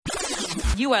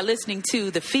You are listening to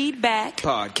the Feedback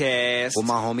Podcast with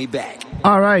my homie Back.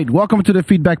 All right, welcome to the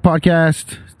Feedback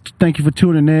Podcast. Thank you for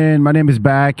tuning in. My name is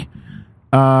Back.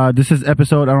 This is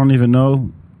episode, I don't even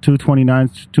know, 229,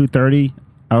 230.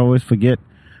 I always forget.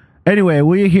 Anyway,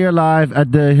 we're here live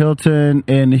at the Hilton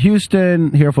in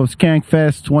Houston, here for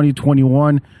Skankfest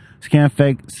 2021.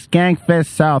 Skankfest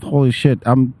South. Holy shit.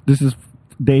 This is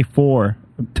day 4.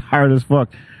 I'm tired as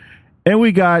fuck. And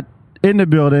we got in the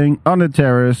building, on the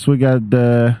terrace, we got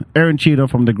the Aaron Cheatham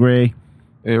from the Gray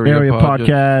Area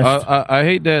Podcast. I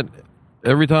hate that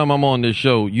every time I'm on this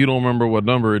show, you don't remember what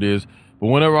number it is. But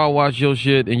whenever I watch your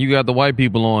shit and you got the white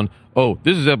people on,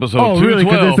 this is episode 212. Really?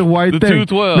 Because it's a white thing.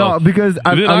 212. No, because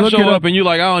I show up and you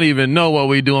like, I don't even know what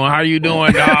we doing. How you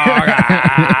doing, dog?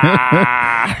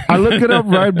 I looked it up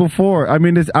right before. I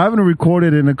mean, I haven't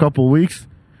recorded in a couple weeks.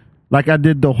 Like I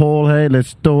did the whole, hey,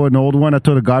 let's throw an old one. I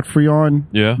threw the Godfrey on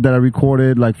that I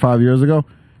recorded like 5 years ago.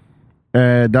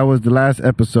 That was the last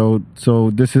episode. So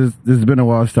this has been a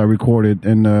while since I recorded.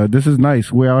 And this is nice.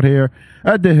 We're out here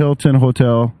at the Hilton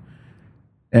Hotel.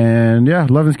 And yeah,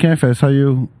 loving Skankfest. How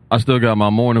you? I still got my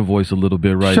morning voice a little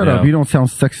bit right now. Shut up! You don't sound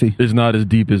sexy. It's not as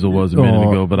deep as it was a minute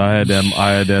ago, but I had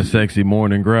that sexy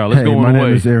morning growl. Let's go on my away.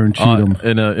 name is Aaron Cheatham.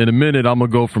 In a minute, I'm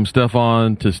gonna go from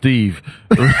Stefan to Steve.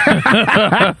 But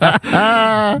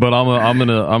I'm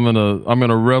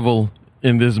gonna revel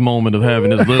in this moment of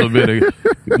having this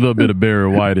little bit of Barry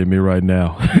White in me right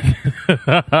now.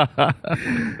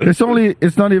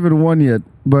 It's not even one yet.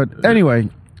 But anyway,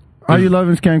 how you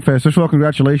loving Skankfest? First of all,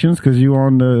 congratulations because you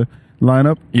on the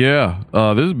lineup. Yeah,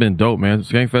 this has been dope, man.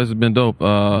 Skankfest has been dope.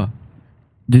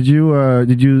 Did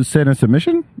you send a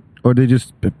submission or they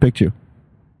just picked you?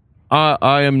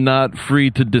 I am not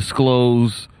free to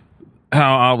disclose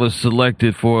how I was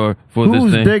selected for this thing.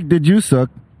 Whose dick did you suck,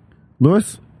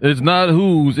 Lewis? It's not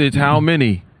whose, it's how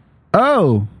many.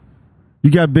 Oh, you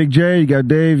got Big J, you got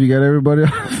Dave, you got everybody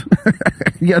else.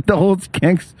 You got the whole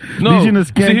Skanks. No, Legion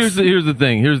of Skanks. See, here's the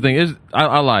thing.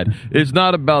 I lied. It's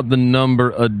not about the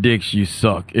number of dicks you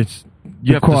suck.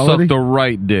 You have to suck the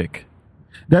right dick.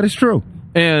 That is true.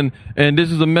 And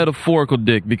this is a metaphorical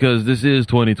dick because this is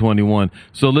 2021.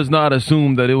 So let's not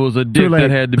assume that it was a dick that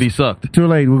had to be sucked. Too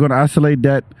late. We're going to isolate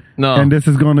that. No. And this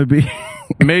is going to be...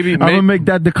 I'm gonna make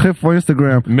that the clip for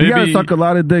Instagram. You gotta suck a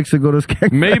lot of dicks to go to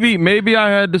Skankfest. Maybe I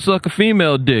had to suck a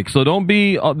female dick. So don't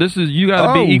be. You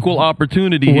gotta be equal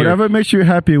opportunity here. Whatever makes you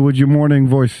happy with your morning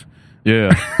voice.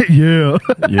 Yeah. Yeah.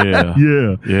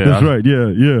 Yeah. That's right.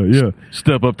 Yeah.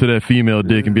 Step up to that female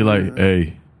dick and be like,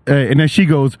 hey, and then she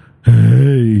goes,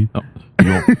 hey.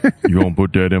 You gonna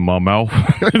put that in my mouth?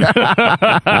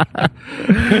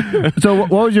 So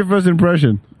what was your first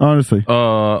impression, honestly?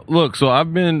 Look, so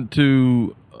I've been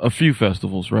to a few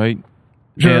festivals, right?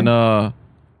 Sure.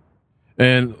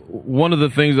 And one of the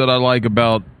things that I like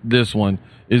about this one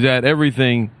is that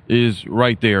everything is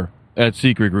right there at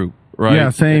Secret Group, right? Yeah,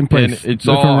 same place. And it's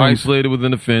all isolated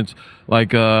within a fence.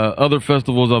 Like other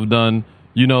festivals I've done,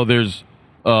 there's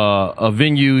a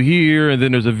venue here, and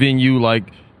then there's a venue like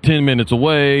 10 minutes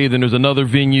away, then there's another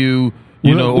venue,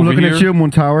 over looking here. At you, Moon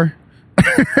Tower.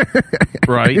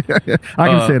 Right. I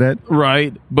can say that.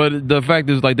 Right. But the fact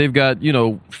is, like, they've got,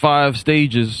 5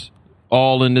 stages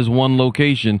all in this one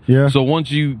location. Yeah. So once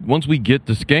we get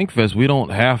to Skankfest, we don't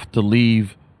have to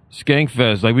leave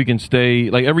Skankfest. Like, we can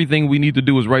stay, like, everything we need to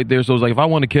do is right there. So it's like, if I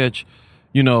want to catch,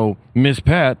 Miss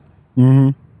Pat,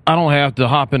 I don't have to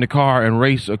hop in the car and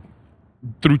race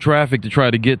through traffic to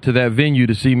try to get to that venue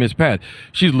to see Miss Pat.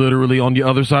 She's literally on the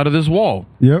other side of this wall.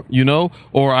 Yep.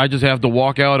 Or I just have to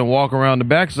walk out and walk around the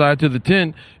backside to the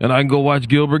tent and I can go watch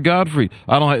Gilbert Gottfried.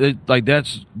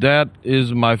 That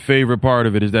is my favorite part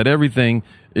of it, is that everything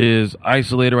is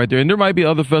isolated right there. And there might be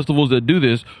other festivals that do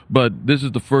this, but this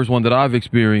is the first one that I've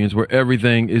experienced where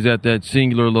everything is at that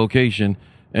singular location.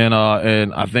 And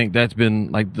I think that's been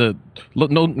like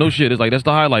no shit. It's like that's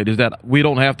the highlight, is that we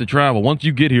don't have to travel. Once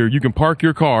you get here, you can park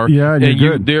your car and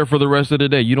you're there for the rest of the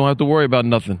day. You don't have to worry about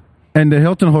nothing. And the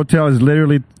Hilton Hotel is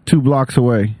literally 2 blocks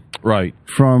away, right,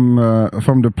 from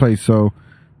the place. So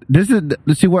this is,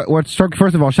 let's see what struck.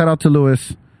 First of all, shout out to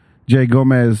Luis J.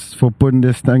 Gomez for putting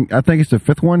this thing. I think it's the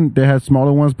 5th one. They had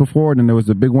smaller ones before, and then there was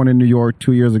a big one in New York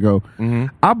 2 years ago. Mm-hmm.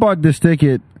 I bought this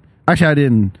ticket. Actually, I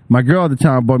didn't. My girl at the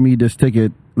time bought me this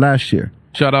ticket last year.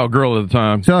 Shout out girl at the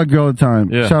time.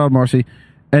 Yeah. Shout out Marcy.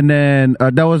 And then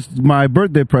that was my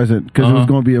birthday present because it was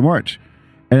going to be in March.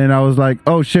 And then I was like,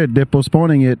 oh shit, they're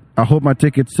postponing it. I hope my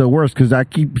ticket's still works, because I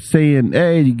keep saying,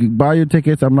 hey, you can buy your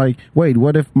tickets. I'm like, wait,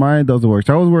 what if mine doesn't work?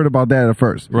 So I was worried about that at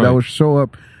first. Right. That would show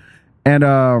up. And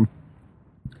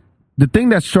the thing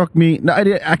that struck me, no,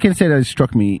 I can't say that it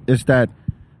struck me, is that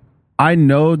I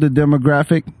know the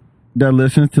demographic that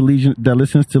listens to Legion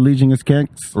of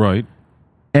Skanks, Right.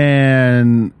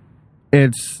 and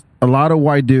it's a lot of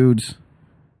white dudes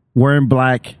wearing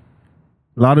black,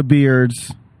 a lot of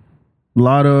beards, a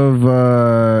lot of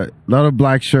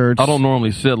black shirts. I don't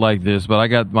normally sit like this, but I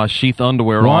got my sheath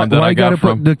underwear Why on that I got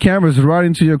from. put the cameras right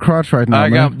into your crotch right now, I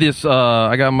man? got this.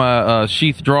 I got my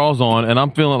sheath drawers on, and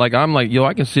I'm feeling like yo,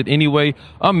 I can sit anyway.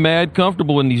 I'm mad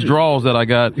comfortable in these drawers that I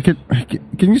got. Can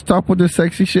you stop with this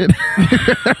sexy shit?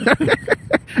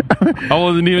 I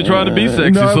wasn't even trying to be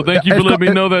sexy, so thank you for letting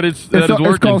me know that it's working.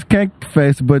 It's called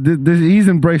Skankfest, but he's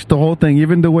embraced the whole thing.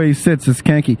 Even the way he sits is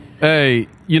skanky. Hey,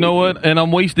 you know what? And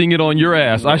I'm wasting it on your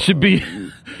ass. I should be.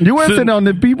 You wasting on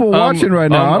the people watching right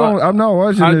now. I'm not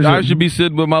watching this. I should be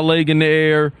sitting with my leg in the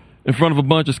air in front of a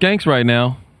bunch of skanks right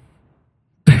now.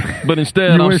 But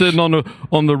instead, I'm sitting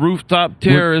on the rooftop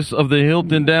terrace of the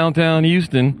Hilton downtown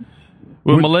Houston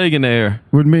with my leg in the air.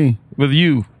 With me. With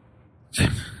you. You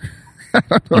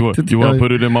want to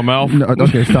put it in my mouth? No,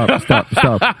 okay, stop.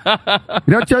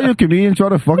 Did I tell you a comedian tried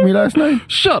to fuck me last night?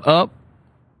 Shut up.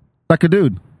 Like a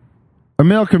dude. A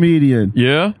male comedian.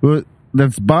 Yeah?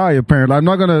 That's bi, apparently. I'm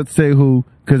not going to say who,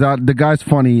 because the guy's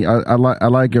funny. I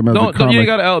like him as a comic. You ain't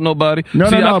got to out nobody. No,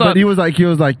 but he was like,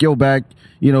 yo, back,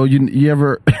 you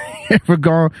ever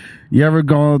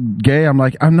gone gay? I'm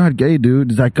like, I'm not gay,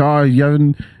 dude. He's like, oh, you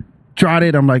haven't tried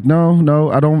it? I'm like, no,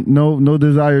 I don't, no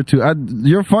desire to.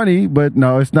 You're funny, but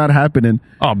no, it's not happening.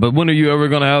 Oh, but when are you ever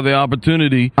going to have the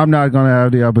opportunity? I'm not going to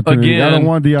have the opportunity. Again, I don't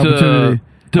want the opportunity.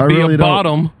 To be really a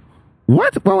bottom. Don't.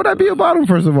 What? Why would I be a bottom,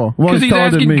 first of all? Because he's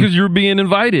asking because you're being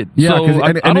invited. Yeah, so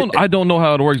I don't know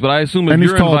how it works, but I assume if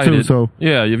you're invited,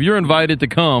 if you're invited to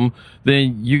come,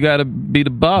 then you got to be the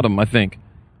bottom, I think.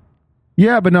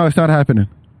 Yeah, but no, it's not happening.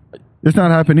 It's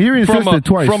not happening. He insisted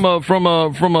twice. From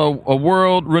a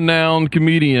world-renowned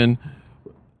comedian.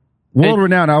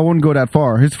 World-renowned, I wouldn't go that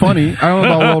far. He's funny. I don't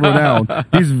know about world-renowned.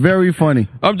 He's very funny.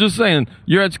 I'm just saying,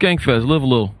 you're at Skankfest. Live a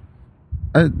little.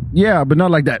 Yeah, but not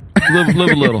like that. live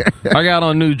a little. I got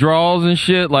on new drawers and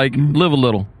shit. Like, live a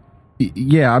little.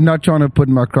 Yeah, I'm not trying to put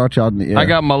my crotch out in the air. I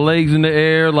got my legs in the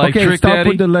air like Trick Daddy. Stop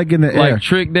putting the leg in the air. Like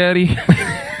Trick Daddy.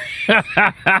 All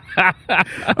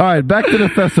right, back to the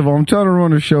festival. I'm trying to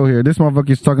run a show here. This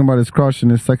motherfucker's talking about his crush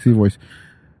and his sexy voice.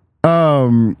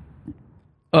 But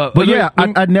yeah,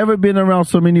 I'd never been around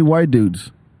so many white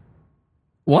dudes.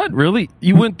 What? Really?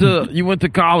 You went to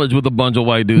college with a bunch of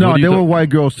white dudes? No, there were white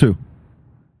girls too.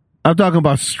 I'm talking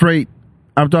about straight.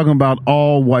 I'm talking about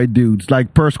all white dudes,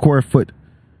 like per square foot.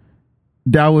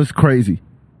 That was crazy.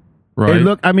 Right.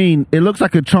 It looks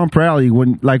like a Trump rally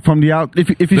when, like, from the out. If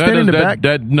you stand in the back,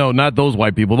 no, not those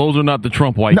white people. Those are not the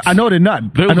Trump whites. No, I know they're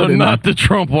not. Those are not the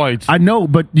Trump whites. I know,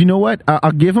 but you know what?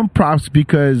 I'll give them props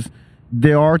because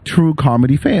they are true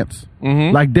comedy fans.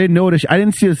 Mm-hmm. Like, they know this. I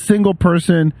didn't see a single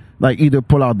person like either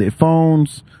pull out their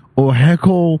phones or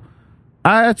heckle.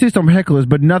 I see some hecklers,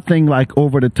 but nothing like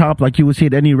over the top like you would see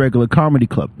at any regular comedy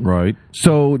club. Right.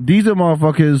 So these are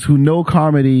motherfuckers who know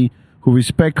comedy, who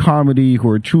respect comedy, who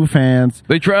are true fans.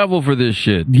 They travel for this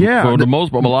shit. Yeah. For the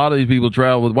most part, a lot of these people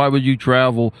travel. Why would you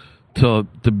travel to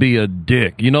be a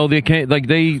dick? You know, they can't, like,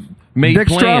 they made dicks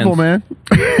plans. Travel, man.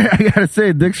 I gotta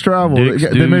say, dicks travel.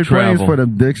 They made plans for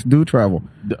them. Dicks do travel.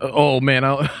 Oh man,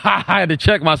 I had to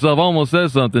check myself. I almost said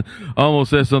something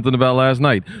about last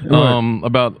night.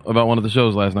 About one of the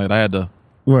shows last night. I had to.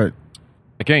 What?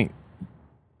 I can't.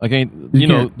 You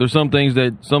know, there's some things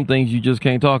you just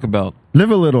can't talk about. Live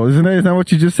a little, isn't that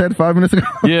what you just said 5 minutes ago?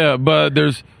 Yeah, but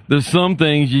there's some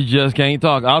things you just can't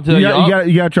talk. I'll tell you.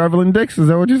 You got traveling dicks? Is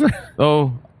that what you said?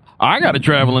 Oh, I got a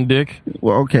traveling dick.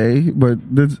 Well, okay,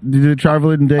 but did the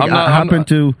traveling dick happen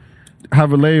to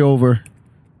have a layover?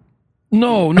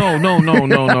 No.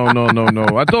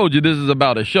 I told you this is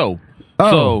about a show.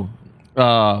 Oh.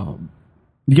 So,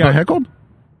 you got heckled?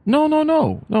 No.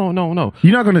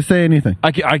 You're not going to say anything.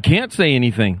 I can't say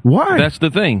anything. Why? That's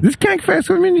the thing. This Skankfest,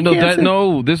 I mean,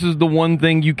 this is the one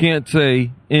thing you can't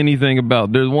say anything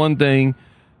about. There's one thing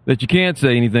that you can't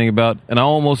say anything about, and I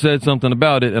almost said something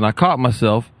about it, and I caught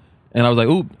myself, and I was like,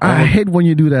 "Oop!" I hate when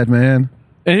you do that, man.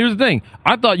 And here's the thing: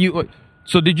 I thought you.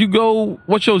 So did you go?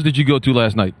 What shows did you go to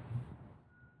last night?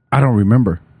 I don't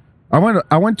remember. I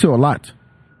went to a lot.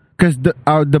 Because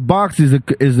the box is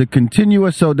a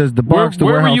continuous, so there's the box.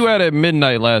 Where were you at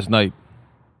midnight last night?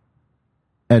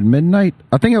 At midnight,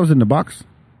 I think I was in the box.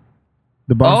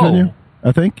 The box venue,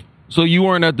 I think. So you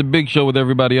weren't at the big show with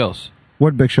everybody else.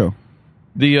 What big show?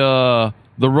 The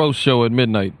roast show at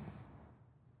midnight.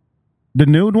 The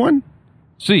nude one?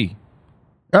 See.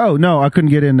 Oh no, I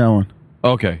couldn't get in that one.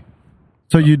 Okay.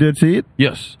 So you did see it?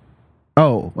 Yes.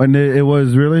 Oh, and it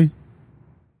was really.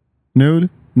 Nude,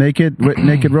 naked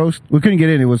roast. We couldn't get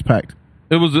in. It was packed.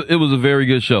 It was a very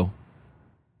good show.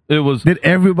 It was. Did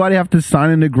everybody have to sign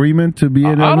an agreement to be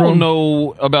in that room? I don't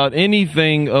know about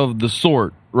anything of the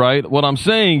sort. Right. What I'm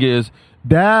saying is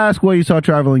that's where you saw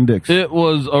traveling dicks. It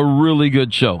was a really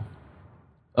good show.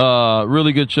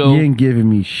 Really good show. You ain't giving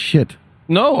me shit.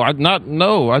 No,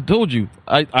 I told you.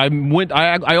 I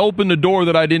opened the door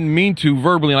that I didn't mean to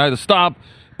verbally, and I had to stop,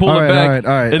 pull it back,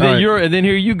 and then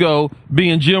here you go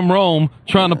being Jim Rome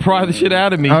trying to pry the shit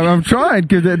out of me. I'm trying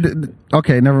because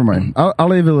okay, never mind. I'll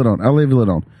leave it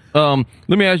alone.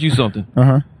 Let me ask you something.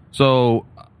 So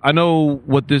I know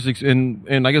what this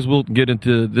and I guess we'll get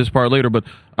into this part later, but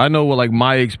I know what like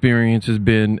my experience has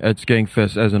been at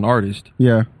Skankfest as an artist.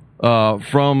 Yeah.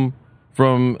 From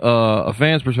a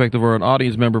fan's perspective or an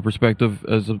audience member perspective,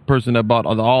 as a person that bought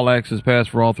the all access pass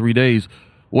for all 3 days,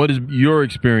 what has your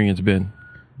experience been?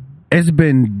 It's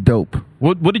been dope.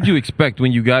 What did you expect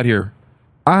when you got here?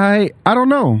 I don't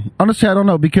know. Honestly, I don't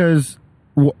know because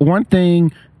one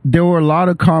thing, there were a lot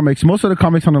of comics. Most of the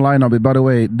comics on the lineup. By the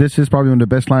way, this is probably one of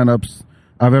the best lineups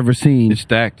I've ever seen. It's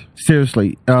stacked.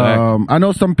 Seriously. I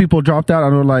know some people dropped out. I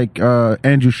know like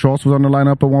Andrew Schultz was on the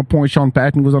lineup at one point. Sean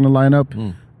Patton was on the lineup.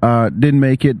 Didn't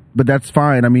make it, but that's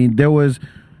fine. I mean, there was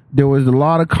a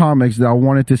lot of comics that I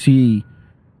wanted to see.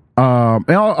 And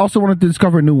I also wanted to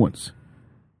discover new ones.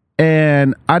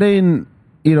 And I didn't,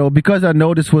 because I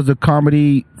know this was a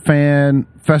comedy fan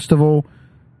festival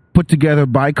put together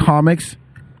by comics,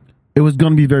 it was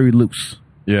going to be very loose.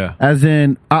 Yeah. As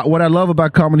in, what I love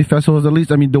about comedy festivals, at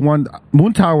least, I mean, the one,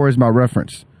 Moon Tower is my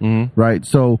reference, right?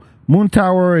 So Moon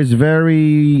Tower is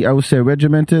very, I would say,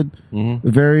 regimented,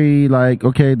 very like,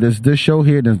 okay, there's this show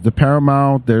here, there's the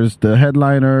Paramount, there's the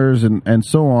headliners, and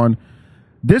so on.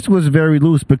 This was very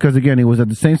loose because, again, it was at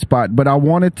the same spot, but I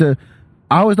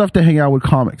always love to hang out with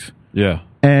comics. Yeah.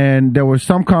 And there were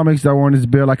some comics that were on this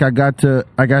bill, like I got to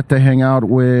hang out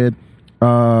with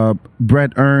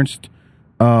Brett Ernst,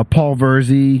 Paul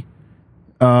Verzi.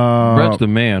 Brett's the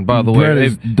man, by the way.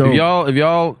 If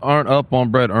y'all aren't up on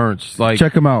Brett Ernst, like,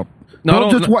 check him out.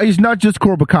 He's not just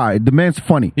Cobra Kai. The man's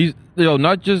funny. He's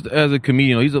not just as a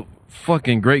comedian. He's a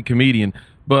fucking great comedian,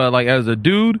 but like as a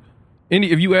dude,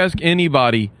 if you ask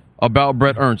anybody about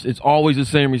Brett Ernst, it's always the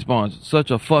same response. Such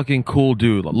a fucking cool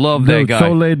dude. I love that guy.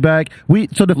 So laid back.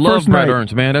 Love Brett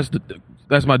Ernst, man.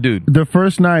 That's my dude. The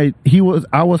first night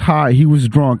I was high, he was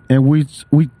drunk, and we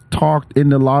talked in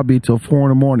the lobby till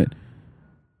 4 a.m.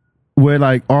 Where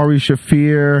like Ari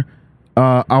Shaffir,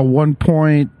 at one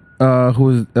point, who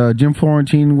was Jim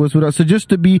Florentine was with us. So just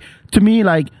to me,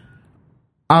 like,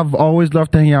 I've always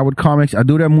loved to hang out with comics. I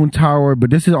do that Moon Tower, but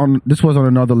this was on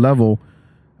another level.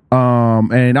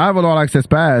 And I have an all access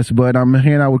pass, but I'm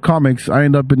hanging out with comics. I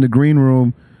end up in the green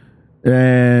room,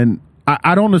 and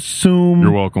I don't assume.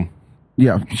 You're welcome.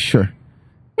 Yeah, sure.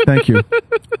 Thank you.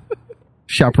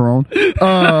 Chaperone. You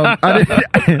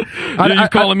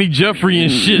calling me Jeffrey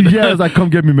and shit. Yeah, I was like, come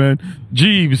get me, man.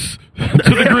 Jeeves, to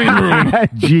the green room.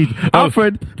 Jeeves.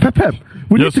 Alfred, Pep.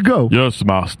 We need to go. Yes,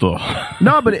 master.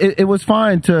 No, but it was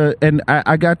fine and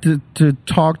I got to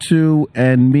talk to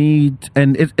and meet,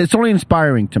 and it's only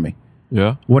inspiring to me.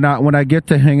 Yeah. When I get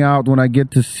to hang out, when I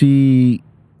get to see,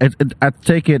 I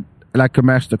take it like a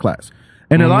master class.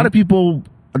 And a lot of people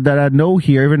that I know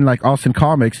here, even like Austin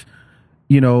Comics,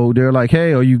 they're like,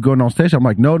 hey, are you going on stage? I'm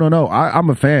like, no. I'm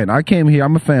a fan. I came here.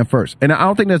 I'm a fan first. And I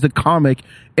don't think there's a comic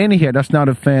in here that's not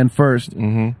a fan first.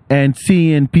 And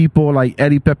seeing people like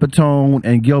Eddie Pepitone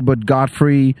and Gilbert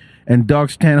Gottfried and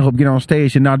Doug Stanhope get on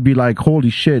stage and not be like, holy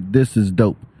shit, this is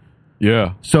dope.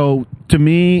 Yeah. So to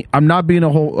me, I'm not being a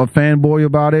fanboy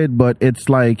about it, but it's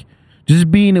like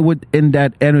just being in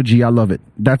that energy. I love it.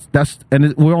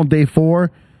 We're on day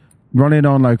 4, running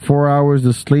on like 4 hours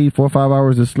of sleep, 4 or 5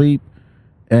 hours of sleep.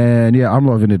 And yeah, I'm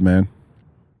loving it, man.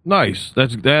 Nice.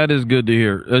 That is good to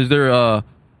hear. Is there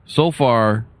so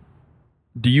far?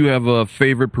 Do you have a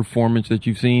favorite performance that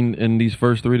you've seen in these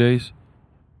first 3 days?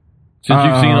 Since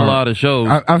you've seen a lot of shows,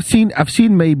 I've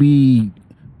seen maybe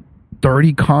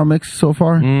 30 comics so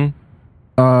far.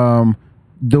 The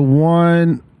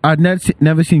one I'd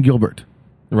never seen Gilbert,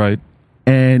 right?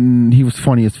 And he was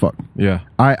funny as fuck. Yeah,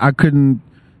 I couldn't.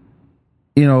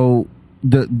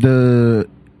 The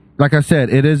like I said,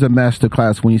 it is a master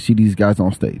class when you see these guys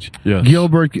on stage. Yes.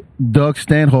 Gilbert, Doug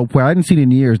Stanhope, where I hadn't seen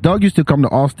in years. Doug used to come to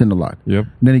Austin a lot. Yep.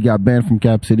 Then he got banned from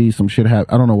Cap City. Some shit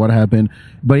happened. I don't know what happened,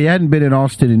 but he hadn't been in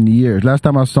Austin in years. Last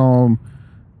time I saw him,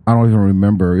 I don't even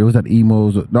remember. It was at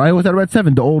Emo's. No, it was at Red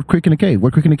 7, the old Creek in the Cave,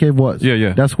 where Creek in the Cave was.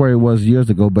 Yeah. That's where it was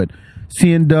years ago. But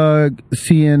seeing I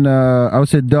would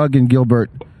say Doug and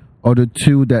Gilbert are the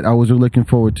two that I was really looking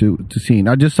forward to seeing.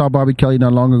 I just saw Bobby Kelly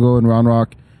not long ago in Round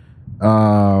Rock.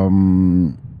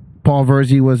 Paul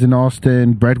Verzi was in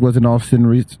Austin. Brett was in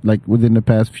Austin like within the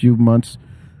past few months.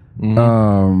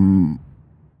 Mm-hmm.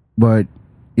 But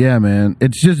yeah, man,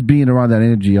 it's just being around that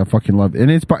energy. I fucking love it,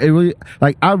 and it really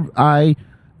like I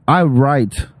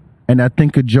write and I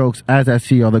think of jokes as I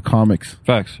see other comics.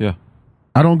 Facts, yeah.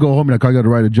 I don't go home and I got to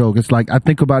write a joke. It's like I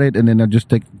think about it and then I just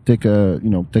take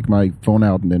my phone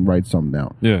out and then write something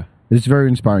down. Yeah, it's very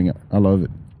inspiring. I love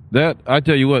it. That I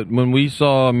tell you what, when we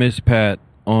saw Miss Pat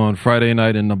on Friday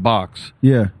night in the box,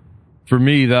 yeah, for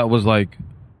me that was like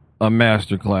a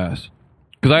master class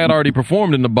because I had already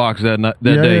performed in the box that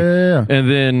day, yeah.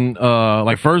 And then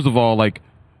like first of all, like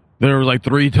there was like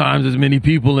 3 times as many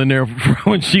people in there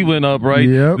when she went up, right?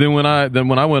 Yep. Then when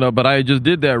I went up, but I just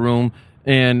did that room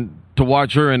and. To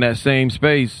watch her in that same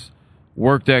space,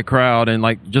 work that crowd, and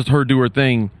like just her do her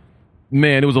thing,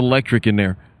 man, it was electric in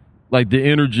there. Like the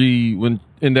energy when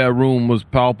in that room was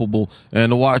palpable, and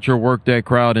to watch her work that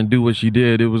crowd and do what she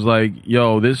did, it was like,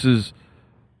 yo, this is.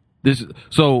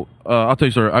 So I'll tell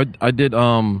you, sir, I did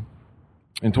in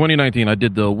 2019, I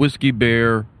did the Whiskey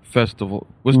Bear Festival,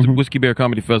 Whiskey Bear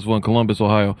Comedy Festival in Columbus,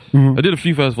 Ohio. Mm-hmm. I did a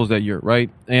few festivals that year, right?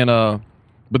 And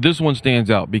but this one stands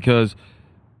out because,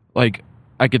 like.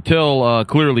 I could tell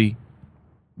clearly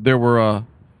there were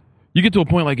you get to a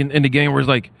point like in the game where it's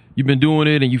like you've been doing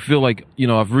it and you feel like, you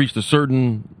know, I've reached a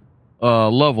certain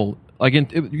level, like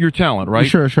in your talent, right?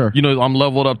 Sure. You know, I'm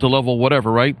leveled up to level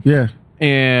whatever, right? Yeah.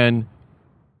 And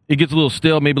it gets a little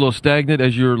stale, maybe a little stagnant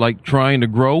as you're like trying to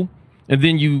grow. And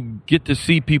then you get to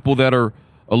see people that are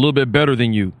a little bit better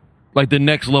than you. Like the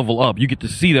next level up. You get to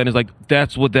see that and it's like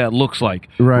that's what that looks like.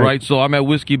 Right? So I'm at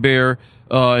Whiskey Bear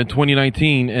in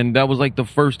 2019, and that was like the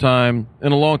first time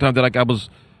in a long time that like I was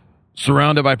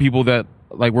surrounded by people that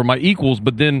like were my equals,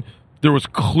 but then there was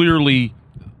clearly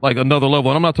like another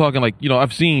level. And I'm not talking like, you know,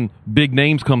 I've seen big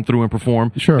names come through and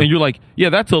perform, and you're like, yeah,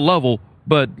 that's a level,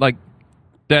 but like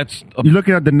that's you're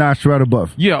looking at the notch right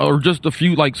above, or just a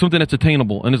few, like something that's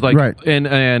attainable, and it's like right.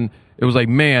 And it was like,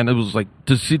 man, it was like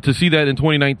to see that in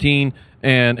 2019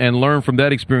 and learn from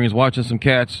that experience, watching some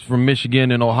cats from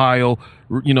Michigan and Ohio,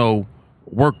 you know,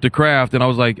 work the craft, and I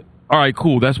was like, all right,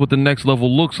 cool, that's what the next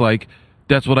level looks like.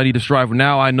 That's what I need to strive for.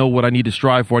 Now I know what I need to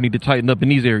strive for. I need to tighten up in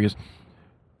these areas.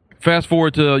 Fast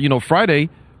forward to, you know, Friday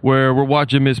where we're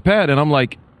watching Miss Pat, and I'm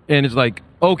like, and it's like,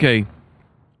 okay,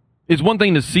 it's one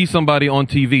thing to see somebody on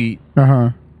TV.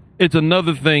 It's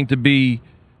another thing to be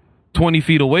 20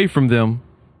 feet away from them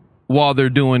while they're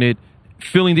doing it,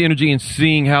 feeling the energy and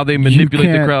seeing how they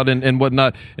manipulate the crowd and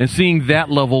whatnot, and seeing that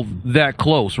level that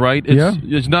close, right?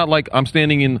 It's not like I'm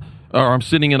sitting in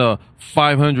a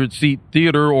 500 seat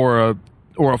theater or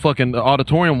a fucking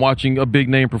auditorium watching a big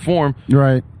name perform.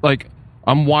 Right. Like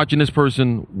I'm watching this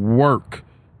person work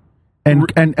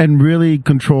and really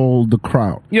control the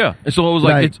crowd. Yeah. And so it was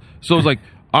like it's like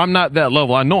I'm not that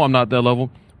level. I know I'm not that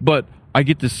level, but I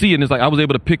get to see it, and it's like I was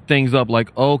able to pick things up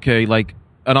like, okay, like,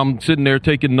 and I'm sitting there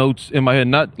taking notes in my head,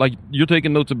 not like you're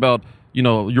taking notes about, you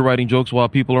know, you're writing jokes while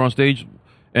people are on stage,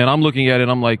 and I'm looking at it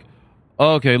and I'm like,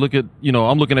 okay, look at, you know,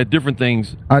 I'm looking at different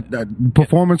things.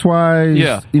 Performance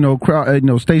wise, you know, crowd, you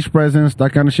know, stage presence,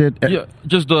 that kind of shit. Yeah,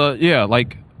 just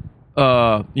like,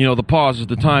 you know, the pauses,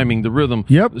 the timing, the rhythm.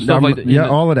 Yep. Stuff like that. Yeah,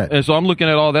 all of that. And so I'm looking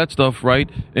at all that stuff, right?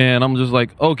 And I'm just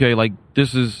like, okay, like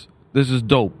this is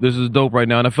dope. This is dope right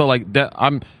now. And I felt like that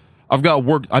I've got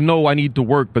work. I know I need to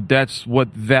work, but that's what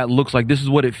that looks like. This is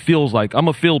what it feels like. I'm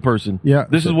a feel person. Yeah.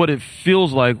 This is what it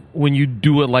feels like when you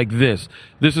do it like this.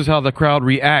 This is how the crowd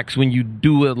reacts when you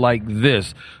do it like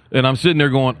this. And I'm sitting there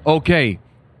going, okay,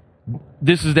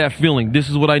 this is that feeling. This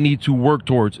is what I need to work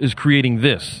towards, is creating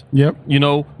this. Yep. You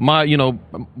know,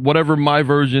 whatever my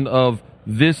version of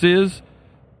this is,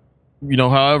 you know,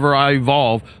 however I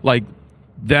evolve, like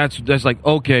that's like,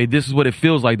 okay, this is what it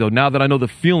feels like though. Now that I know the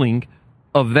feeling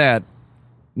of that,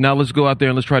 now let's go out there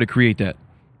and let's try to create that.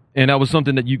 And that was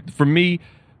something that for me,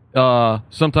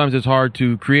 sometimes it's hard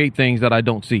to create things that I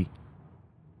don't see.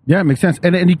 Yeah, it makes sense.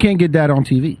 And you can't get that on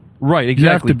TV. Right,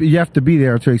 exactly. You have to be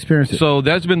there to experience it. So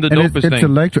that's been the dopest thing. It's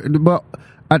electric.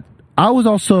 But I was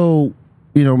also,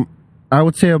 you know, I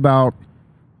would say about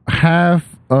half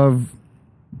of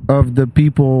the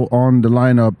people on the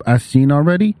lineup I've seen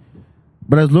already.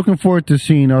 But I was looking forward to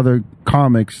seeing other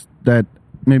comics that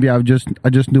maybe I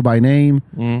just knew by name.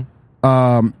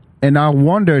 Mm-hmm. And I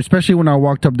wonder, especially when I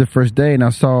walked up the first day and I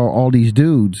saw all these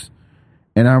dudes,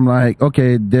 and I'm like,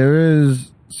 okay, there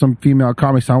is some female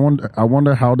comics. I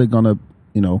wonder how they're gonna,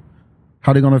 you know,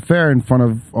 fare in front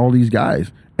of all these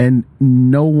guys. And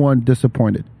no one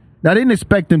disappointed. Now, I didn't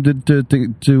expect them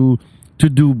to to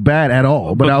do bad at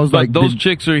all. But I was like, those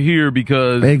chicks are here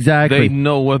because exactly they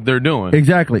know what they're doing.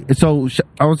 Exactly. So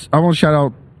I want to shout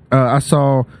out. I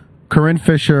saw Corinne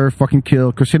Fisher fucking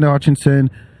kill, Christina Hutchinson,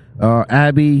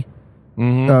 Abby,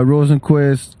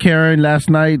 Rosenquist, Karen last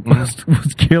night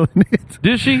was killing it.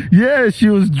 Did she? Yeah, she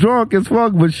was drunk as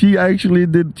fuck, but she actually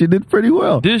did. She did pretty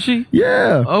well. Did she?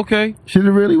 Yeah. Okay. She did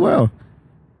really well.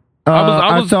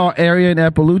 I saw Arian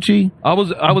Appalucci. I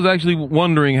was actually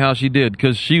wondering how she did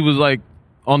because she was like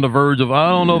on the verge of I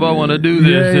don't know if I want to do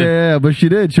this. Yeah, but she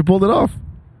did. She pulled it off.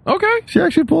 Okay. She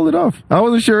actually pulled it off. I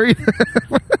wasn't sure either.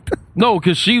 No,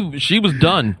 because she was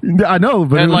done. I know,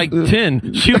 but at like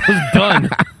 10, she was done.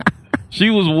 She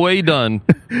was way done.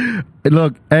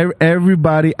 Look,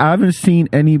 everybody. I haven't seen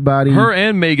anybody. Her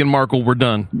and Meghan Markle were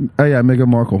done. Oh yeah, Meghan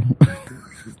Markle.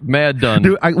 Mad done.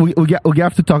 Dude, we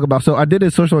have to talk about. So I did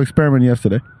a social experiment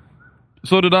yesterday.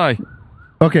 So did I.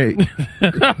 Okay,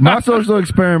 my social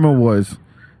experiment was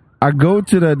I go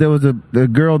to there was a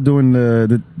girl doing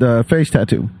the face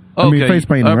tattoo. Okay. I mean face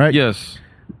painting, right? Yes.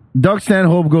 Doug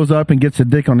Stanhope goes up and gets a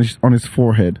dick on his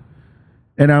forehead,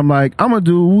 and I'm like, I'm gonna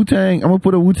do Wu-Tang. I'm gonna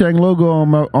put a Wu-Tang logo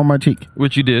on my cheek,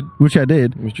 which you did. Which I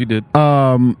did. Which you did.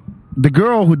 The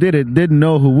girl who did it didn't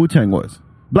know who Wu-Tang was.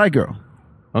 Black girl.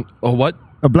 What?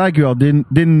 A black girl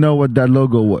didn't know what that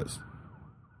logo was.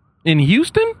 In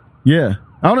Houston? Yeah.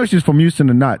 I don't know if she's from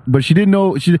Houston or not, but she didn't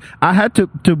know. I had to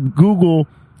Google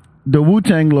the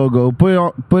Wu-Tang logo,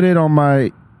 put it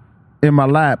in my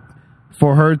lap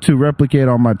for her to replicate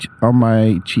on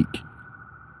my cheek.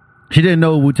 She didn't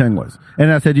know what Wu-Tang was,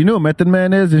 and I said, "You know what Method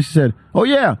Man is?" And she said, "Oh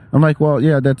yeah." I'm like, "Well,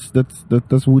 yeah, that's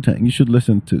Wu-Tang. You should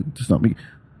listen to something."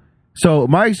 So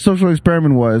my social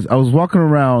experiment was I was walking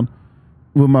around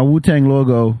with my Wu-Tang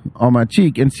logo on my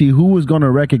cheek and see who was going to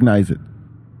recognize it.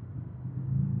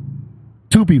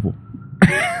 2 people.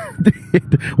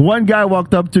 One guy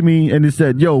walked up to me and he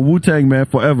said, "Yo, Wu-Tang man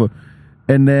forever."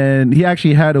 And then he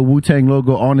actually had a Wu-Tang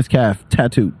logo on his calf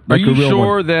tattooed. Like Are you a real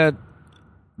sure one.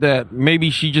 that maybe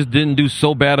she just didn't do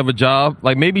so bad of a job?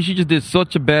 Like maybe she just did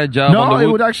such a bad job. No, it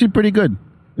was actually pretty good.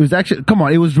 It was actually, come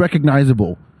on, it was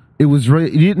recognizable. It was you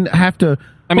didn't have to.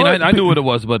 I mean, I knew what it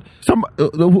was, but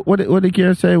what did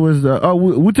Karen say was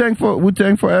Wu-Tang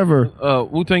forever.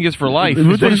 Wu-Tang is for life.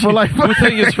 Wu-Tang is for life.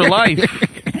 Wu-Tang is for life.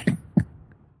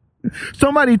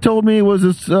 Somebody told me it was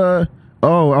this.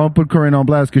 I'll put Corinne on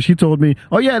blast because she told me,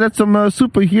 "Oh yeah, that's some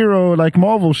superhero like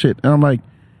Marvel shit," and I'm like,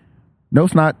 "No,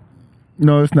 it's not.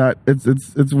 No, it's not.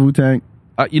 It's Wu-Tang."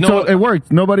 You know, so it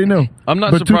worked. Nobody knew. I'm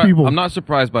not but surprised. 2 people. I'm not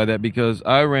surprised by that because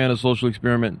I ran a social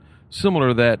experiment similar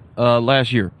to that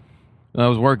last year. I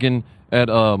was working at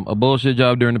a bullshit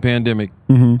job during the pandemic.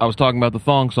 Mm-hmm. I was talking about the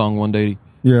thong song one day,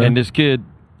 and this kid,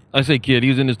 I say kid, he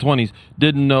was in his 20s,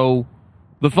 didn't know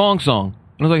the thong song.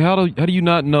 And I was like, how do you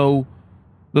not know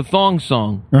the thong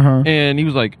song? Uh-huh. And he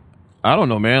was like, I don't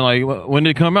know, man. Like, when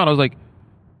did it come out? I was like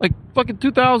fucking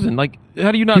 2000. Like,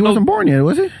 how do you not know? He wasn't born yet,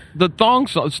 was he? The thong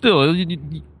song. Still,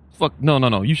 fuck,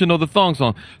 no. You should know the thong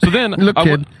song. So then, look,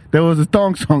 kid, there was a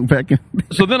thong song back in.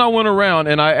 So then I went around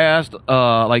and I asked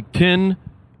like 10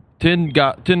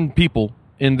 people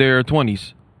in their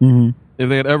 20s if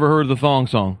they had ever heard the thong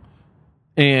song,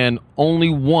 and only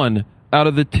 1 out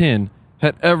of the 10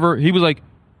 had ever. He was like,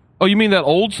 "Oh, you mean that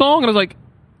old song?" And I was like,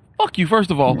 "Fuck you, first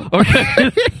of all." Okay,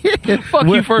 fuck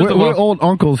you, first of all. We're old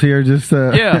uncles here, just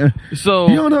yeah. So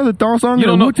you don't know the thong song? You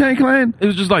don't know Wu-Tang Clan? It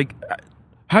was just like,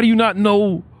 how do you not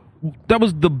know? That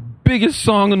was the biggest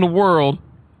song in the world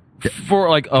for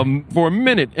like for a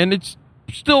minute, and it's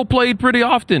still played pretty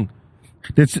often.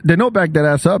 They know back that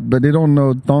ass up, but they don't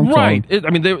know thong song. Right. I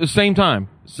mean, they same time.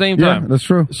 Yeah, that's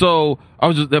true. So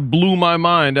that blew my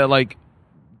mind that like.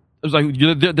 It was like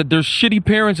there's shitty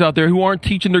parents out there who aren't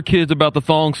teaching their kids about the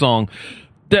thong song.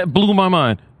 That blew my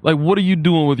mind. Like, what are you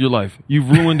doing with your life?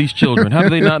 You've ruined these children. How do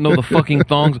they not know the fucking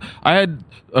thongs? I had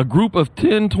a group of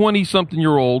 10,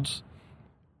 20-something-year-olds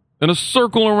in a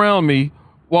circle around me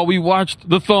while we watched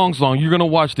the thong song. You're going to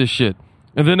watch this shit.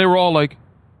 And then they were all like,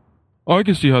 "Oh, I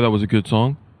can see how that was a good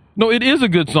song." No, it is a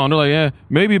good song. They're like, "Yeah,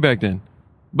 maybe back then."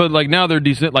 But like now they're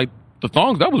decent. Like the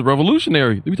thongs, that was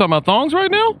revolutionary. We talking about thongs right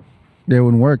now? They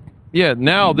wouldn't work. Yeah,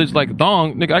 now there's like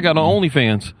thong. Nigga, I got an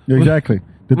OnlyFans. Exactly.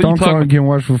 The thong song you can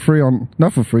watch for free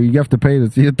not for free. You have to pay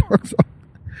to see a thong song.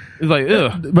 It's like,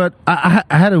 ugh. But I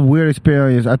had a weird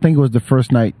experience. I think it was the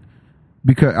first night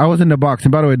because I was in the box.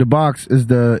 And by the way, the box is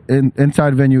the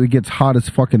inside venue. It gets hot as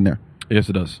fuck in there. Yes,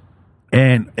 it does.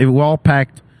 And it was all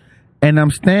packed. And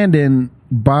I'm standing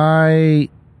by,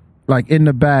 like in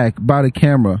the back, by the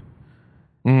camera.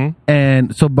 Mm-hmm.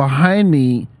 And so behind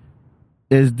me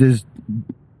is this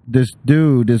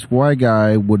dude, this white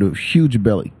guy with a huge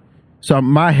belly. So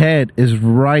my head is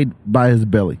right by his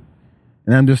belly,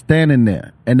 and I'm just standing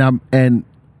there, and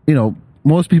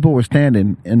most people were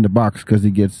standing in the box because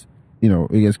it gets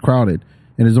crowded,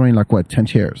 and there's only like 10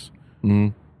 chairs. Mm-hmm.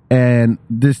 And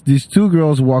these two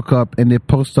girls walk up and they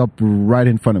post up right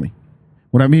in front of me.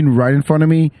 When I mean right in front of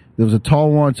me, there was a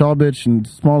tall bitch and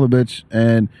smaller bitch,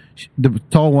 and the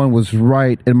tall one was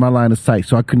right in my line of sight,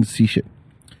 so I couldn't see shit.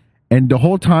 And the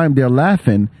whole time they're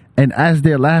laughing, and as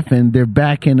they're laughing, they're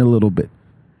backing a little bit.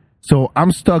 So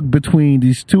I'm stuck between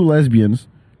these two lesbians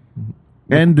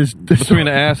and this between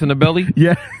the ass and the belly.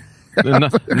 Yeah.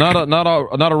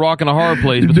 not a rock and a hard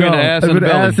place between the ass and the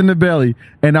belly. Ass and the belly,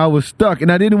 and I was stuck, and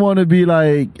I didn't want to be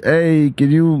like, "Hey, can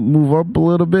you move up a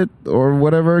little bit or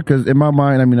whatever?" Because in my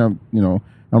mind, I mean, I'm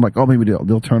like, "Oh, maybe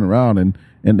they'll turn around and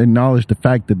acknowledge the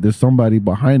fact that there's somebody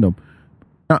behind them."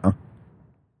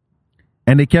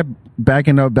 And they kept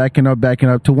backing up.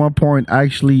 To one point, I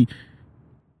actually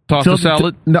tossed the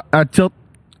salad. I tilt.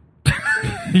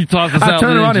 You tossed the salad. I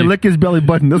turned around and licked his belly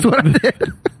button. That's what I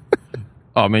did.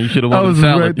 Oh man, you should have went to the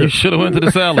salad. Right, you should have went to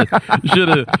the salad.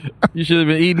 You should have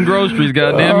been eating groceries.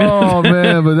 Goddamn it! Oh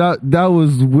man, but that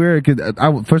was weird. Cause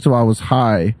first of all, I was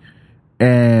high,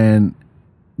 and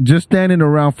just standing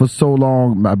around for so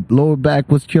long, my lower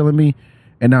back was killing me,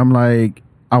 and I'm like,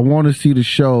 I want to see the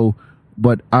show,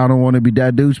 but I don't want to be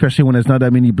that dude, especially when there's not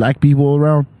that many black people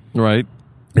around. Right.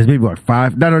 There's maybe like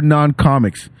 5 that are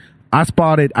non-comics. I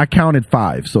counted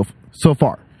 5 so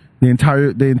far the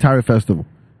entire festival.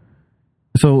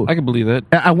 So I can believe that.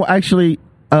 I actually,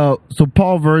 so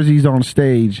Paul Verzi's on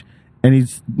stage, and he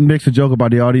makes a joke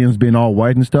about the audience being all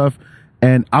white and stuff.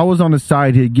 And I was on the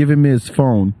side. He had given me his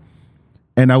phone,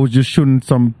 and I was just shooting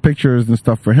some pictures and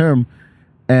stuff for him.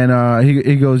 And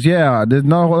he goes, "Yeah, there's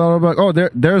not a lot about. Oh,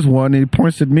 there's one." And he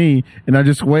points at me, and I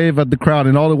just wave at the crowd,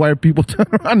 and all the white people turn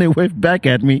around and they wave back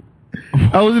at me.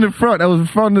 I was in the front. I was in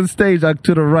front of the stage,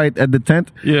 to the right at the tent.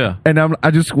 Yeah. And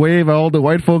I just wave at all the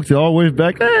white folks. They all wave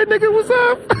back. "Hey, nigga, what's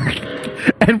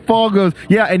up?" And Paul goes,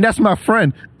 "Yeah, and that's my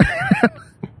friend."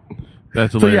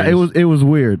 That's hilarious. So yeah, it was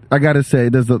weird. I gotta say,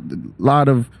 there's a lot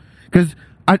of, because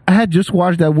I had just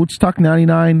watched that Woodstock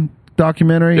 '99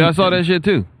 documentary. Yeah, I saw that shit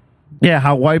too. Yeah,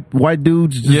 how white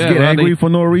dudes just get angry for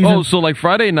no reason. Oh, so like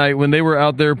Friday night when they were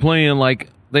out there playing, like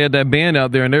they had that band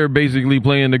out there and they were basically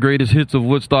playing the greatest hits of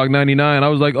Woodstock '99. I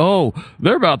was like, oh,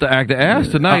 they're about to act the ass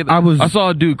tonight. I saw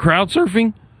a dude crowd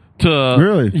surfing to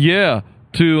really, yeah,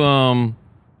 to I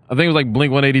think it was like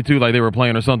Blink 182, like they were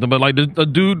playing or something. But like the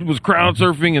dude was crowd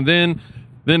surfing, and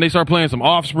then they started playing some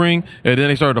Offspring, and then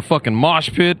they started a fucking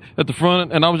mosh pit at the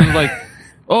front, and I was just like,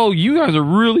 oh, you guys are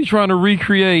really trying to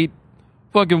recreate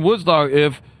fucking Woodstock.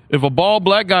 If a bald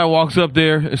black guy walks up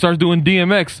there and starts doing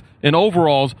DMX in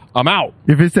overalls, I'm out.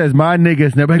 If it says "my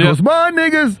niggas," and everybody goes "my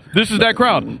niggas," this is that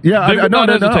crowd. Yeah, they would not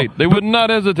hesitate. They would not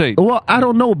hesitate. Well, I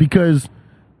don't know, because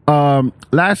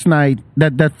last night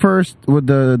that first with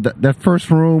that first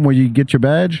room where you get your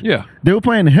badge, yeah, they were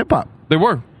playing hip hop. They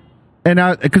were,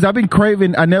 and because I've been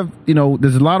craving. I never,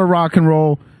 there's a lot of rock and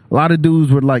roll. A lot of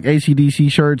dudes with like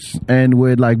AC/DC shirts and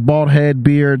with like bald head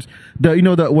beards.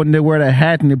 When they wear that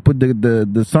hat and they put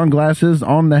the sunglasses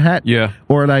on the hat, yeah,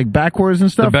 or like backwards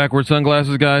and stuff. The backwards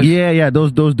sunglasses guys. Yeah,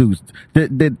 those dudes.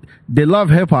 They love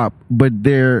hip hop, but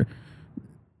they're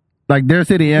saying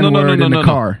the N-word in the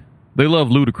car. They love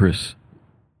Ludacris.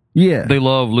 Yeah, they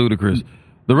love Ludacris.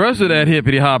 The rest of that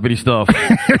hippity hoppity stuff.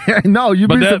 No, you'd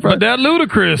be surprised. But that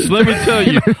Ludacris, let me tell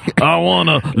you, I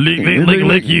wanna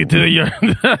lick you till you.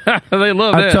 They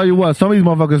love that. I tell you what, some of these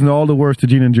motherfuckers know all the words to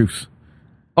Gin and Juice.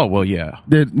 Oh well, yeah,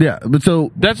 yeah. But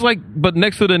so that's like, but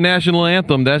next to the national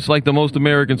anthem, that's like the most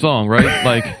American song, right?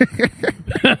 Like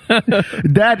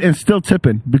that, and Still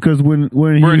Tipping, because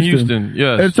we're in Houston,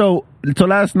 yes. And so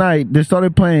last night they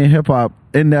started playing hip hop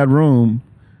in that room.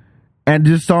 And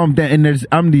just saw him, and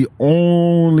I'm the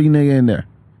only nigga in there.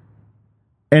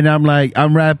 And I'm like,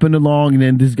 I'm rapping along, and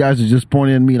then these guys are just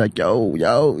pointing at me like, yo,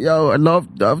 I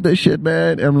love this shit,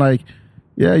 man. And I'm like,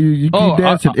 yeah, you keep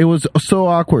dancing. It was so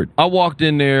awkward. I walked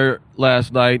in there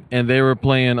last night, and they were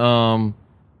playing,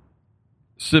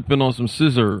 Sipping on Some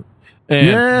Scissor.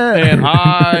 And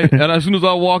as soon as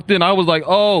I walked in, I was like,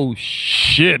 oh,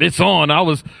 shit, it's on. I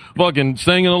was fucking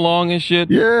singing along and shit.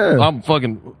 Yeah.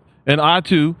 And I,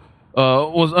 too,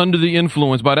 was under the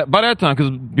influence by that time,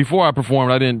 because before I performed,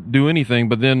 I didn't do anything.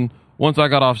 But then once I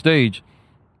got off stage,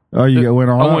 you went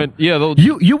on.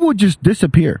 You would just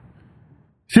disappear.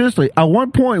 Seriously, at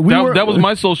one point that was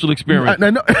my social experiment. I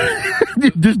know.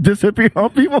 Just disappear on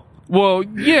people. Well,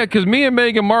 yeah, because me and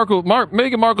Meghan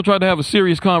Markle tried to have a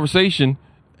serious conversation,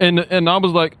 and I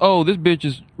was like, oh, this bitch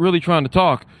is really trying to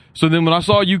talk. So then when I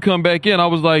saw you come back in, I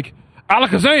was like,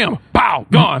 Alakazam, pow,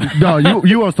 gone. No,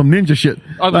 you on some ninja shit.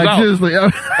 I was like out. seriously.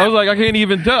 I was like, I can't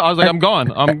even tell. I was like, I'm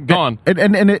gone. I'm gone.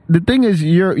 The thing is,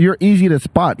 you're easy to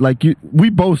spot. Like we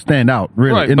both stand out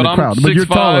really Right, in but the I'm crowd. 6'5", But you're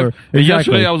taller. and Exactly.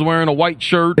 yesterday I was wearing a white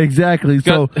shirt. Exactly.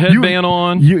 Got So headband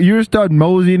on. You start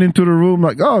moseying into the room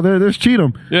like, oh, there's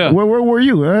Cheatham. Yeah. Where were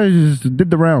you? I just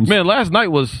did the rounds. Man, last night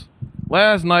was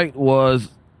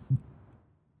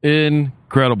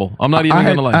incredible. I'm not even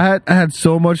gonna lie. I had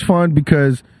so much fun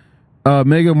because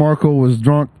Meghan Markle was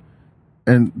drunk,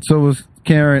 and so was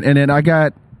Karen. And then I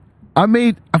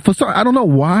don't know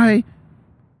why,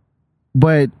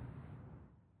 but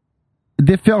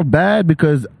they felt bad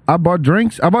because I bought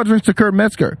drinks. I bought drinks to Kurt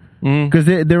Metzger because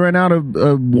they ran out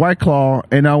of White Claw,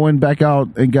 and I went back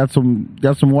out and got some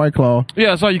White Claw.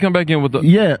 Yeah, I saw you come back in with the.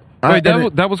 Yeah. Wait,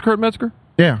 that was Kurt Metzger?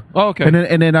 Yeah. Oh, okay.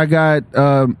 And then I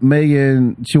got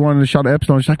Megan. She wanted a shot of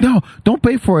Epsilon. She's like, no, don't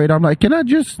pay for it. I'm like, can I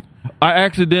just? I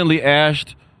accidentally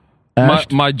ashed?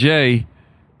 My J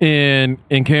in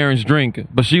Karen's drink,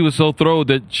 but she was so thrilled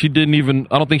that she didn't even.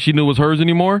 I don't think she knew it was hers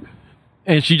anymore,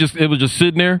 and it was just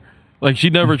sitting there. Like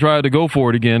she never tried to go for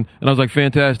it again. And I was like,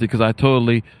 fantastic, because I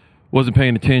totally wasn't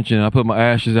paying attention. I put my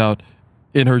ashes out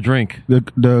in her drink.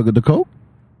 The Coke?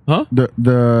 Huh?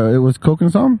 It was Coke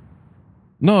and something?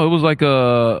 No, it was like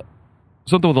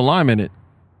something with a lime in it.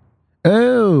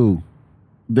 Oh,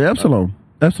 the Epsilon.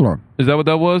 Epsilon. Is that what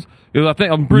that was?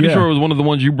 I'm pretty sure it was one of the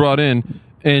ones you brought in,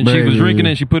 and she was drinking it,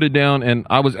 and she put it down, and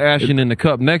I was ashing in the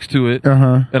cup next to it,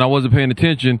 and I wasn't paying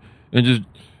attention, and just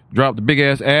dropped the big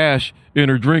ass ash in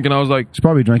her drink, and I was like, she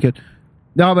probably drank it.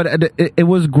 No, but it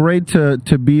was great to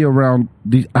be around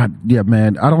these. Yeah,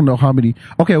 man. I don't know how many.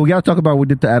 Okay, we got to talk about what we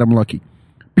did to Adam Lucky.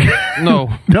 No.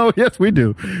 No, yes, we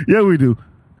do. Yeah, we do.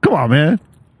 Come on, man.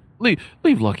 Leave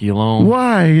Lucky alone.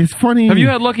 Why? It's funny. Have you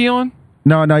had Lucky on?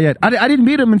 No, not yet. I didn't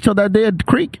meet him until that day at the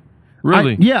creek.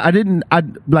 Really? I didn't. I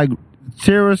like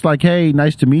serious. Like, hey,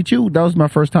 nice to meet you. That was my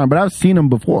first time, but I've seen him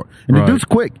before, and the dude's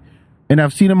quick. And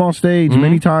I've seen him on stage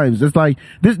many times. It's like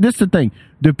this is the thing.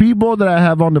 The people that I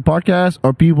have on the podcast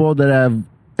are people that I've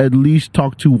at least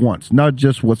talked to once, not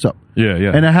just what's up. Yeah,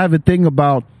 yeah. And I have a thing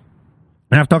about,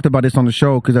 and I've talked about this on the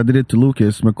show because I did it to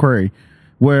Lucas McQuarrie,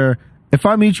 where if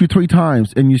I meet you 3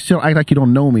 times and you still act like you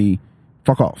don't know me,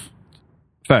 fuck off.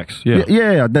 Facts. Yeah.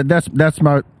 Yeah. That's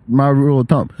my rule of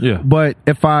thumb. Yeah. But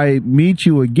if I meet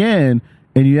you again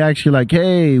and you actually like,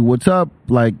 hey, what's up?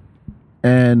 Like,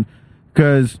 and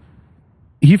because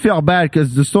he felt bad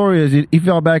because the story is he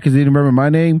felt bad because he didn't remember my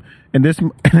name, and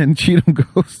then Cheatham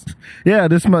goes, yeah,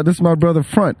 this is my brother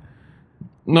Front.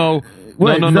 No.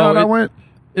 Wait, no. I went.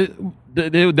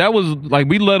 That was like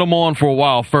we let him on for a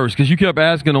while first because you kept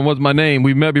asking him what's my name.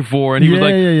 We met before, and he was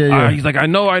like, he's like, I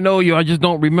know you. I just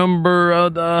don't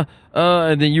remember.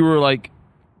 And then you were like,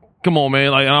 come on,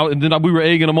 man. Like, and then we were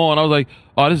egging him on. I was like,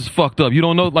 oh, this is fucked up. You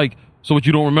don't know, like. So what,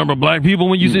 you don't remember black people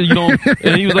when you said you don't?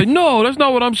 And he was like, no, that's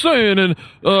not what I'm saying. And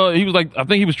he was like, I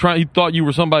think he thought you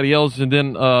were somebody else. And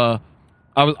then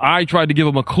I tried to give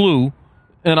him a clue,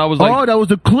 and I was like, oh, that was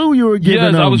the clue you were giving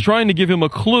him. Yes, I was trying to give him a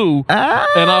clue,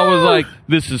 and I was like,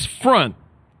 this is Front.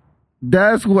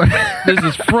 That's what. This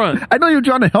is Front. I know you're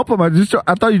trying to help him. I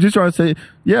thought you just trying to say,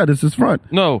 yeah, this is Front.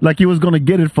 No, like he was going to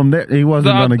get it from there. He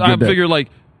wasn't going to get that. I figured like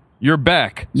you're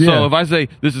back. Yeah. So if I say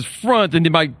this is Front, and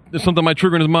something might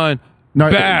trigger in his mind. No,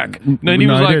 back. And then he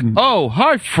was like, oh,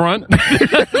 hi, Front. And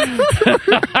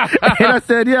I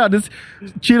said, yeah, this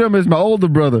Cheatham is my older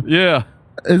brother. Yeah.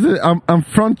 Is it? I'm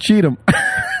Front Cheatham.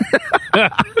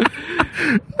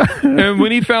 And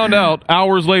when he found out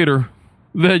hours later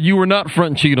that you were not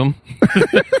Front Cheatham,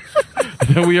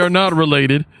 that we are not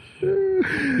related,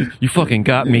 you fucking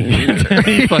got me.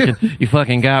 you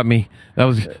fucking got me. That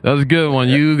was a good one.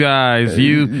 You guys,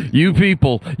 you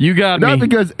people, you got me. Not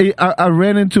because I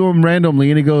ran into him randomly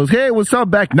and he goes, hey, what's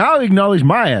up, back? Now acknowledge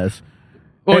my ass.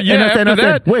 Well, and I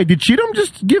said, wait, did Cheatham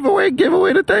just give away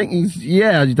the thing?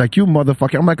 He's like, you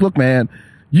motherfucker. I'm like, look, man,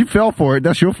 you fell for it.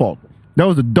 That's your fault. That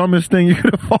was the dumbest thing you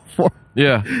could have fought for.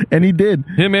 Yeah. And he did.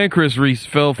 Him and Chris Reese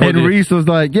fell for it. And Reese was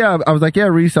like, yeah. I was like, yeah,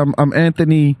 Reese, I'm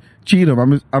Anthony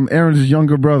Cheatham. I'm Aaron's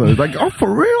younger brother. He's like, oh,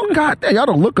 for real? God damn, y'all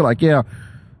don't look alike. Yeah.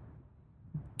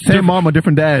 Same mama,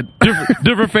 different dad.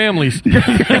 Different families.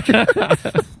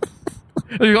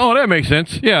 Oh, that makes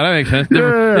sense. Yeah, that makes sense.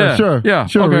 Sure. Yeah.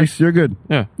 Sure, okay. Reese, you're good.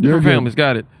 Yeah. Different families.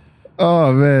 Got it.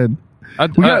 Oh, man.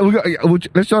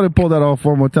 Let's try to pull that off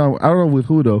one more time. I don't know with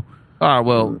who, though. All right,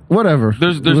 well, whatever.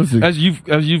 There's as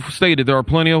you've stated, there are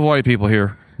plenty of white people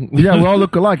here. Yeah, we all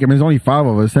look alike. I mean, there's only 5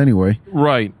 of us anyway.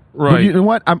 Right. But you know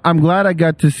what? I'm glad I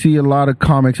got to see a lot of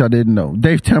comics I didn't know.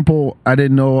 Dave Temple, I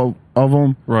didn't know of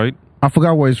him. Right. I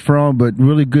forgot where he's from, but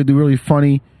really good, really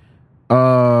funny.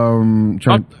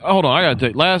 Hold on, I gotta tell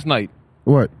you. Last night,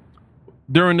 what?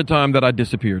 During the time that I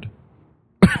disappeared.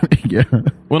 Yeah.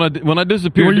 When I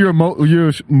disappeared, when you're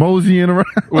moseying around.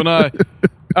 When I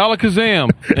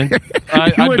Alakazam and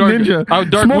I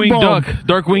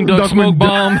Darkwing Duck, Smoke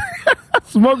Bomb,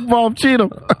 Smoke Bomb,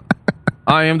 Cheatham.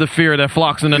 I am the fear that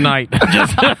flocks in the night.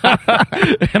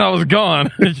 And I was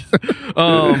gone.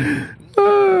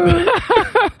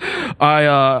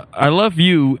 I left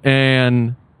you,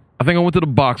 and I think I went to the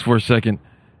box for a second,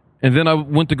 and then I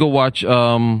went to go watch.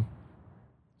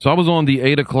 So I was on the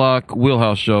 8 o'clock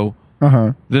Wheelhouse show.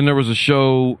 Then there was a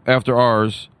show after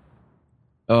ours.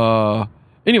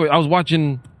 Anyway, I was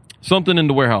watching something in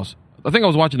the warehouse. I think I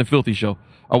was watching the Filthy show.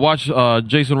 I watched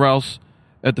Jason Rouse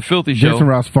at the Filthy show. Jason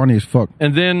Rouse funny as fuck.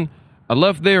 And then I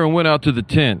left there and went out to the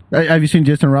tent. Have you seen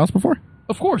Jason Rouse before?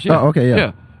 Of course, yeah. Oh, okay,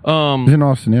 yeah. He's in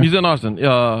Austin, yeah. He's in Austin.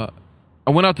 I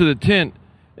went out to the tent,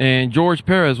 and George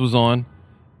Perez was on,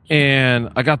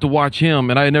 and I got to watch him,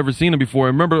 and I had never seen him before. I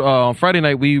remember on Friday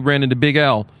night, we ran into Big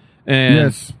Al, and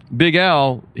yes. Big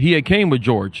Al, he had came with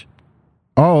George.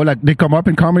 Oh, like they come up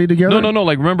in comedy together? No.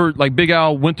 Like, remember, like Big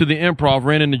Al went to the Improv,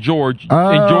 ran into George,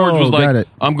 and George was like,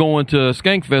 I'm going to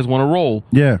Skankfest, want to roll.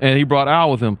 Yeah. And he brought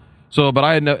Al with him. So, but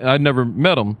I'd never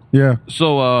met him. Yeah.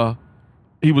 So,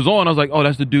 he was on. I was like, oh,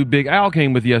 that's the dude Big Al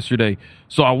came with yesterday.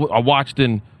 So I watched,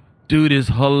 and dude is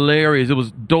hilarious. It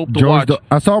was dope to watch.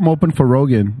 I saw him open for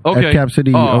Rogan at Cap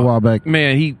City a while back.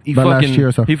 Man, he last year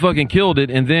or so. He fucking killed it.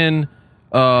 And then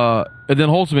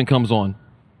Holtzman comes on.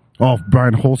 Oh,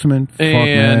 Brian Holtzman. Fuck,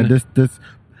 man. This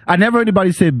I never heard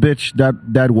anybody say bitch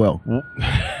that well.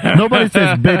 Nobody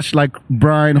says bitch like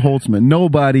Brian Holtzman.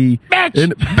 Nobody.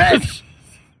 Bitch.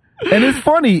 And it's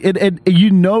funny. It you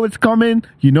know it's coming.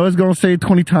 You know it's going to say it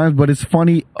 20 times, but it's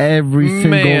funny every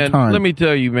single time. Let me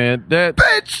tell you, man. That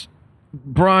bitch.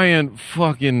 Brian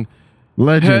fucking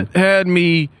legend had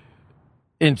me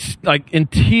in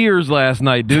tears last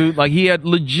night, dude. Like, he had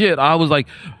legit. I was like,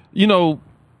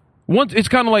 once it's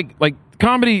kind of like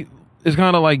comedy is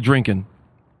kind of like drinking.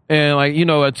 And like,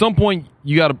 at some point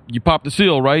you pop the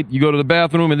seal, right? You go to the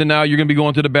bathroom, and then now you're going to be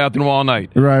going to the bathroom all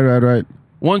night. Right.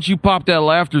 Once you pop that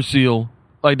laughter seal,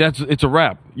 like it's a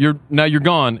wrap. You're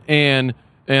gone. And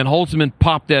Holtzman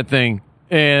popped that thing.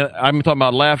 And I'm talking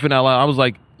about laughing out loud. I was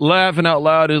like, laughing out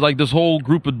loud is like this whole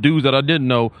group of dudes that I didn't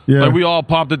know. Yeah. Like, we all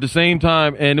popped at the same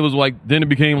time, and it was like, then it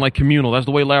became like communal. That's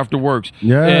the way laughter works.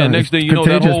 Yeah. And next thing you know,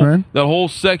 that whole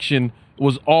section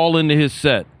was all into his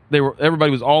set.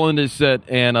 Everybody was all into his set,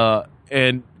 and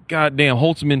goddamn,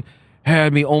 Holtzman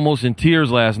had me almost in tears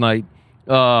last night.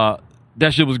 That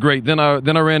shit was great. Then I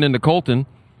ran into Colton,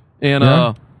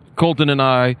 and Colton and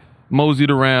I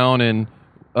moseyed around and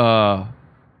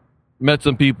met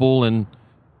some people, and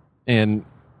then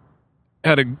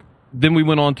we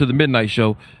went on to the midnight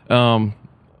show. But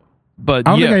I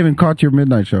don't think I even caught your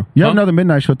midnight show. You have another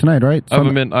midnight show tonight, right? I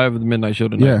have the midnight show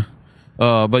tonight. Yeah.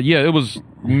 But yeah, it was,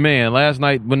 man, last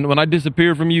night when I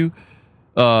disappeared from you,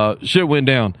 shit went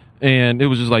down, and it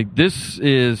was just like, it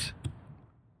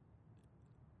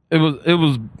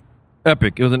was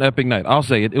epic. It was an epic night. I'll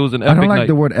say it. It was an epic night. I don't like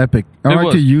the word epic. I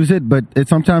like to use it, but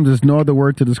sometimes there's no other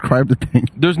word to describe the thing.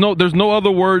 There's no other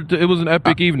word. It was an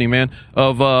epic evening, man,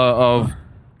 of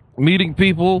meeting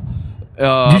people.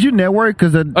 Did you network?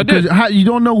 Because you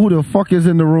don't know who the fuck is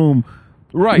in the room.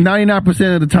 Right.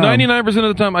 99% of the time. 99% of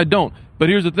the time, I don't. But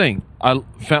here's the thing.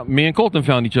 Me and Colton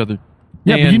found each other.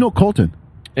 Yeah, but you know Colton.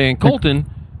 And Colton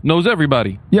knows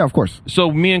everybody. Yeah, of course.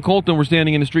 So me and Colton were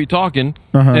standing in the street talking,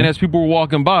 and as people were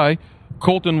walking by,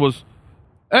 Colton was,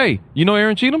 hey, you know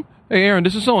Aaron Cheatham? Hey, Aaron,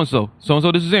 this is so-and-so.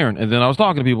 So-and-so, this is Aaron. And then I was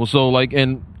talking to people. So, like,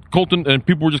 and Colton, and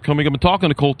people were just coming up and talking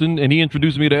to Colton, and he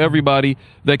introduced me to everybody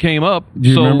that came up. Do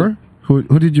you remember?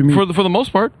 Who did you meet? For the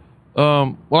most part.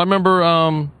 Well, I remember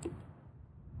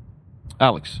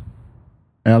Alex.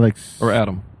 Or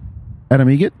Adam. Adam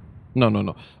Egget?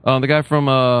 No. The guy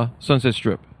from Sunset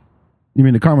Strip. You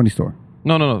mean the comedy store?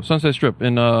 No. Sunset Strip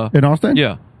in Austin?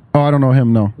 Yeah. Oh, I don't know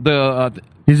him. No.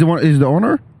 He's the one. He's the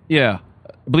owner. Yeah,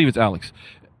 I believe it's Alex.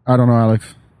 I don't know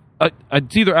Alex.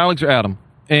 It's either Alex or Adam,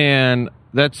 and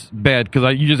that's bad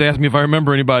because you just asked me if I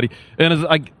remember anybody. And it's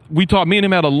like me and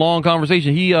him had a long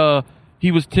conversation. He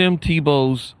was Tim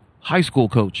Tebow's high school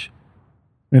coach,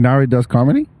 and now he does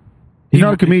comedy. He's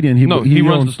not a comedian. He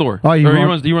runs the store. Oh, he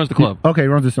runs the club. Okay, he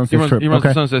runs the Sunset Strip. He runs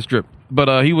the Sunset Strip.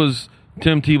 But he was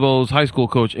Tim Tebow's high school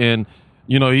coach, and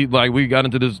we got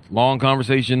into this long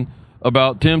conversation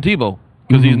about Tim Tebow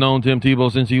because he's known Tim Tebow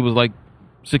since he was like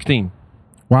 16.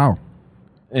 Wow.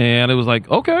 And it was like,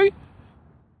 okay.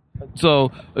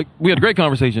 So we had a great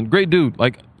conversation. Great dude.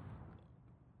 Like,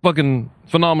 fucking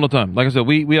phenomenal time. Like I said,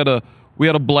 we had a We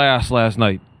had a blast last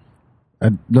night.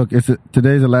 Look,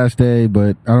 today's the last day,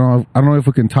 but I don't know if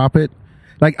we can top it.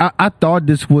 Like I thought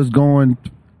this was going.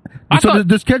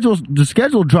 The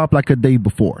schedule dropped like a day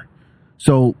before,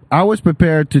 so I was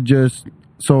prepared to just.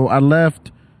 So I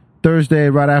left Thursday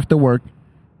right after work,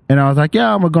 and I was like,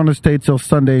 yeah, I'm going to stay till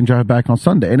Sunday and drive back on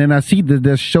Sunday. And then I see that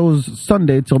there's shows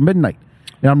Sunday till midnight,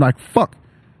 and I'm like, fuck.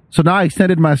 So now I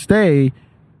extended my stay,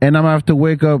 and I'm gonna have to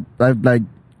wake up at like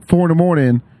 4 in the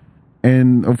morning.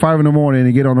 Or 5 in the morning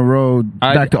and get on the road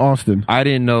back to Austin. I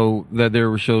didn't know that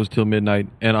there were shows till midnight,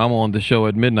 and I'm on the show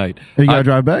at midnight. And you gotta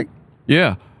drive back?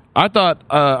 Yeah. I thought,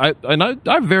 I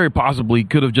very possibly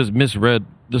could have just misread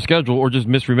the schedule or just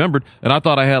misremembered, and I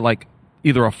thought I had like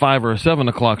either a 5 or a 7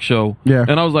 o'clock show. Yeah.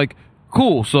 And I was like,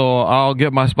 cool, so I'll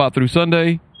get my spot through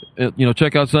Sunday,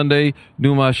 check out Sunday,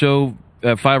 do my show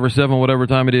at 5 or 7, whatever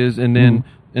time it is, and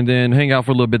then hang out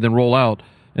for a little bit, then roll out.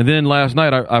 And then last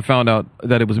night I found out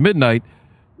that it was midnight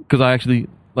because I actually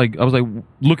I was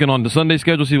looking on the Sunday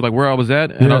schedule, see where I was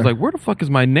at, and I was like, where the fuck is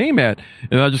my name at?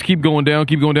 And I just keep going down,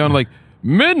 like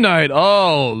midnight.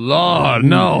 Oh Lord,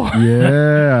 no.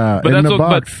 Yeah, but in that's the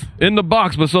box. But in the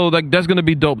box. But so that's gonna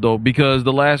be dope though, because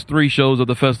the last 3 shows of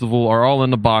the festival are all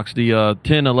in the box. The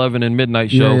 10, 11, and midnight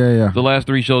show. Yeah. The last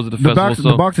 3 shows of the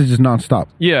festival. The box is just nonstop.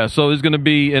 Yeah, so it's gonna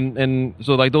be and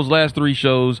so those last 3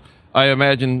 shows, I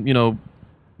imagine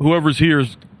whoever's here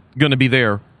is going to be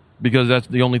there because that's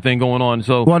the only thing going on.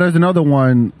 So, well, there's another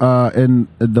one in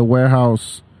the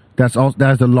warehouse that's a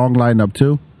long lineup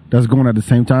too. That's going at the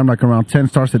same time, like around 10,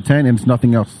 starts at 10, and it's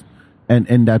nothing else, and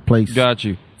in that place. Got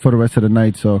you for the rest of the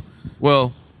night. So,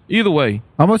 well, either way,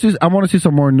 I want to see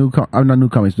some more not new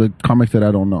comics, but comics that I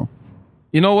don't know.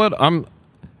 You know what?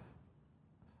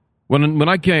 When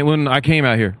I came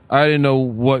out here, I didn't know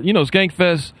what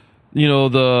Skankfest.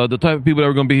 The type of people that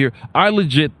were going to be here. I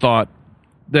legit thought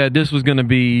that this was going to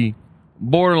be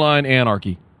borderline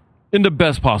anarchy in the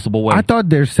best possible way. I thought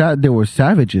they were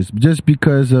savages just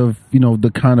because of,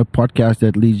 the kind of podcast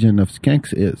that Legion of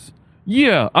Skanks is.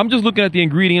 Yeah, I'm just looking at the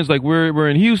ingredients. Like we're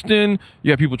in Houston.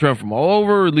 You have people traveling from all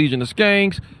over. Legion of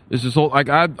Skanks. It's this whole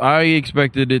I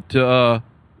expected it to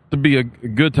be a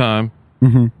good time,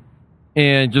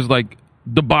 and just like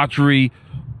debauchery.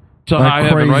 To high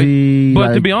heaven, right?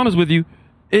 But to be honest with you,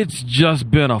 it's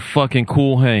just been a fucking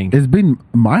cool hang. It's been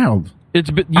mild. It's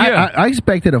been I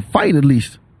expected a fight at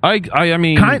least. I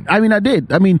mean, I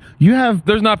did. I mean, you have.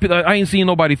 There's not. I ain't seen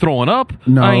nobody throwing up.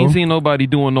 No. I ain't seen nobody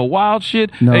doing no wild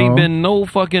shit. No. Ain't been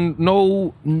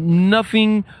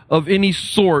nothing of any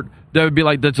sort that would be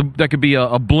like that could be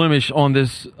a blemish on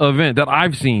this event that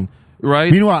I've seen.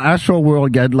 Right. Meanwhile, Astro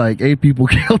World got like 8 people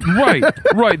killed. Right.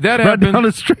 That happened right down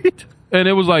the street. And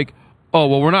it was like, oh,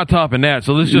 well, we're not topping that,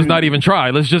 so let's just not even try.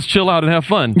 Let's just chill out and have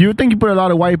fun. You would think you put a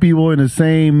lot of white people in the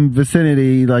same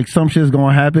vicinity, like some shit's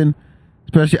going to happen.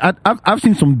 Especially, I've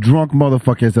seen some drunk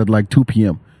motherfuckers at like 2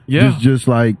 p.m. Yeah. Just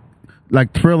like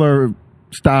Thriller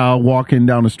style walking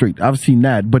down the street. I've seen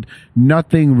that, but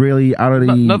nothing really out of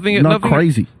the... Nothing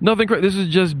crazy. Nothing crazy. This has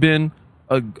just been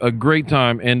a great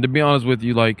time. And to be honest with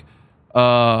you,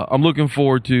 I'm looking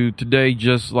forward to today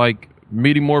just like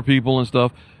meeting more people and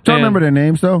stuff. Do I remember their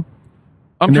names though?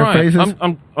 I'm trying. Their faces?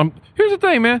 I'm here's the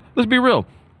thing, man. Let's be real.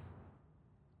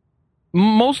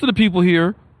 Most of the people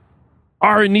here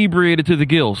are inebriated to the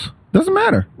gills. Doesn't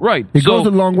matter. Right. It goes a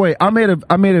long way. I made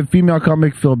a female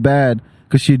comic feel bad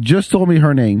because she just told me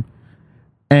her name,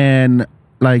 and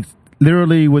like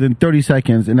literally within 30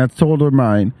 seconds, and I told her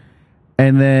mine,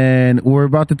 and then we're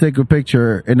about to take a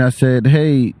picture, and I said,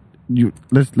 "Hey,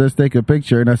 let's take a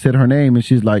picture," and I said her name, and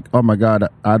she's like, "Oh my God,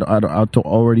 I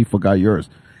already forgot yours."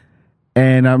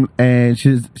 And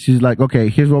she's like, "Okay,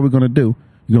 here's what we're gonna do.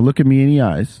 You're gonna look at me in the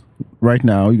eyes right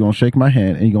now. You're gonna shake my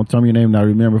hand, and you're gonna tell me your name, and I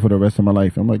remember for the rest of my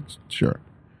life." I'm like, "Sure."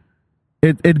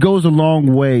 It goes a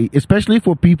long way, especially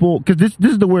for people, because this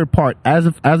is the weird part. As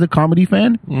a comedy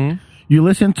fan, you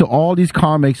listen to all these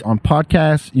comics on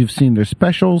podcasts. You've seen their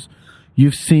specials.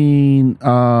 You've seen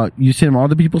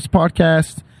other people's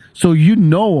podcasts. So you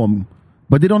know them,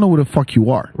 but they don't know who the fuck you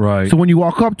are. Right. So when you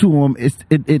walk up to them,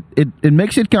 it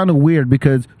makes it kind of weird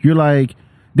because you're like,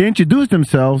 they introduce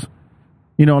themselves,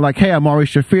 like, "Hey, I'm Ari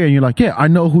Shafir," and you're like, "Yeah, I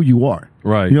know who you are."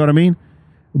 Right. You know what I mean?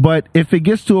 But if it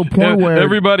gets to a point where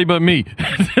everybody but me,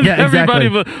 yeah, everybody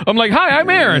exactly. I'm like, "Hi, I'm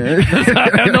Aaron."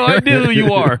 I have no idea who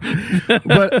you are.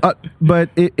 but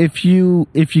if you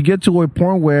get to a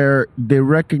point where they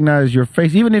recognize your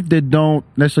face, even if they don't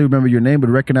necessarily remember your name, but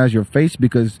recognize your face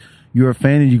because you're a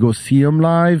fan and you go see them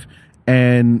live,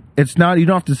 and it's not, you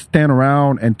don't have to stand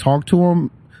around and talk to them,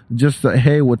 just say,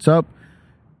 "Hey, what's up?"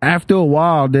 After a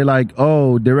while, they're like,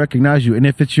 "Oh, they recognize you," and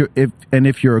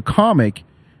if you're a comic,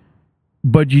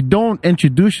 but you don't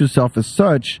introduce yourself as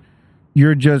such.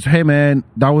 You're just, hey man,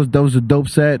 that was a dope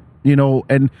set, you know.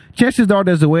 And chances are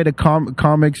there's a way that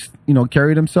comics, you know,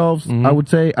 carry themselves. I would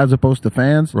say, as opposed to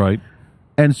fans, Right.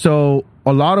 And so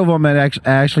a lot of them had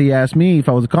actually asked me if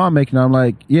I was a comic, and I'm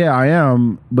like, yeah, I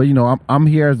am, but you know, I'm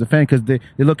here as a fan because they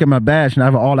look at my badge and I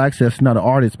have an all access, not an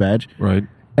artist badge, Right.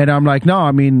 And I'm like, no,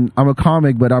 I mean, I'm a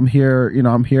comic, but I'm here, you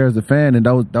know, I'm here as a fan, and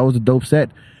that was a dope set.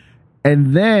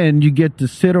 And then you get to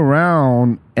sit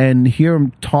around and hear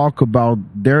them talk about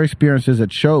their experiences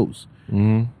at shows,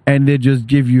 and they just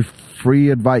give you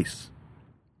free advice.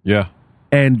 Yeah.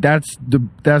 And that's the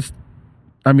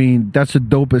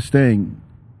dopest thing.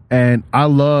 And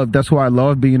that's why I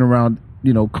love being around,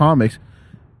 you know, comics.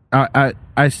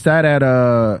 I sat at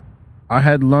I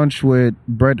had lunch with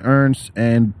Brett Ernst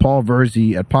and Paul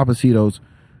Verzi at Papacitos,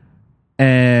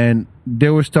 and they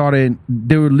were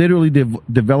literally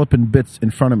developing bits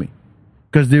in front of me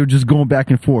because they were just going back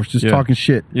and forth, just talking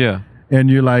shit. Yeah. And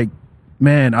you're like,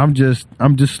 man, I'm just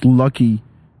lucky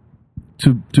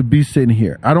to be sitting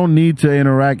here. I don't need to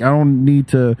interact. I don't need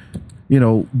to, you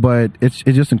know, but it's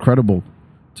just incredible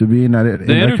to be in that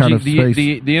kind of space.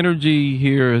 The energy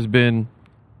here has been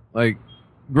like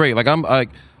great. Like I'm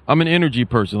an energy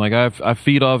person. Like I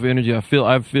feed off energy. I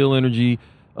feel energy.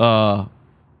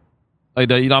 Like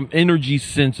that, you know, I'm energy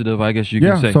sensitive, I guess you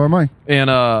can say. Yeah, so am I. And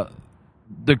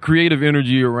the creative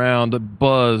energy around the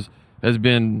buzz has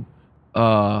been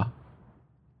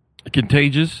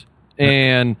contagious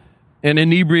and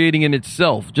inebriating in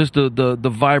itself. Just the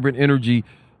vibrant energy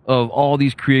of all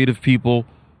these creative people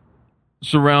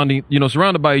surrounded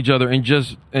by each other,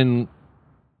 and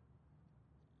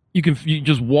you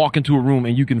just walk into a room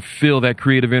and you can feel that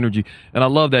creative energy. And I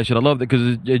love that shit. I love that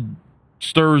because it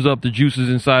stirs up the juices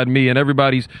inside me, and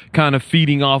everybody's kind of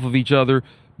feeding off of each other,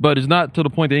 but it's not to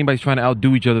the point that anybody's trying to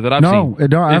outdo each other that I've seen.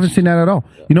 No, I haven't seen that at all.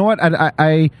 You know what?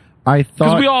 I thought,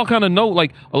 because we all kind of know,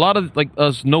 like a lot of like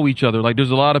us know each other. Like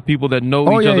there's a lot of people that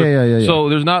know each other. Yeah. So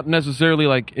there's not necessarily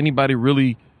like anybody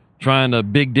really trying to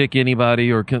big dick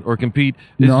anybody or compete.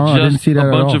 It's I didn't see that a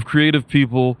at bunch all. of creative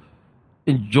people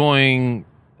enjoying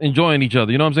each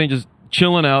other. You know what I'm saying? Just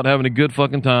chilling out, having a good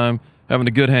fucking time, having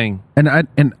a good hang. And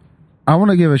I want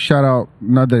to give a shout out,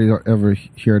 not that you'll ever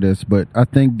hear this, but I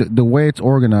think the way it's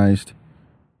organized,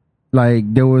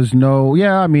 like there was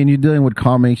I mean, you're dealing with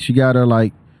comics, you gotta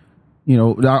like, you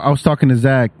know, I was talking to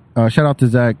Zach, shout out to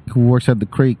Zach who works at the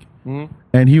Creek,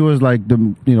 and he was like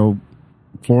the, you know,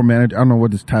 floor manager. I don't know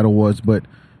what his title was, but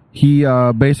he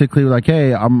basically was like,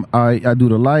 hey, I do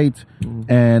the lights,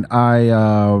 and I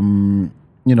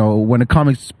you know, when the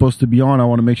comic's supposed to be on, I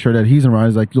want to make sure that he's around.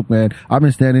 He's like, look, man, I've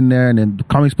been standing there, and then the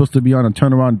comic's supposed to be on, and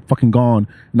turn around, and fucking gone,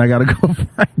 and I gotta go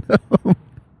find them.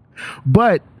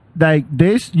 But like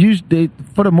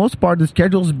for the most part, the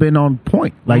schedule's been on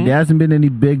point. Like there hasn't been any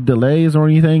big delays or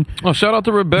anything. Oh, shout out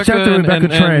to Rebecca, Trent,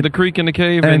 and the Creek and the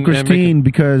Cave, and Christine,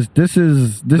 because this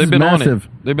is massive.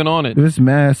 They've been on it. This is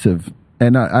massive,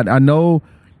 and I know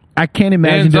I can't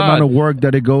imagine the amount of work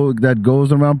that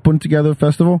goes around putting together a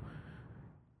festival.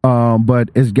 But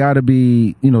it's got to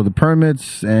be, you know, the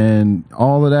permits and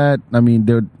all of that. I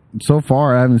mean, so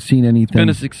far I haven't seen anything. It's been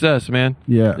a success, man.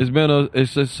 Yeah, it's been a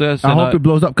success. I hope it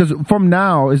blows up, because from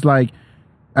now it's like,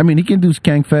 I mean, he can do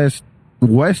Skankfest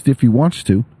West if he wants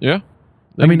to. Yeah,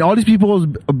 I mean, all these people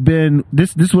have been.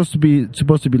 This was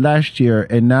supposed to be last year,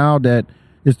 and now that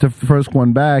it's the first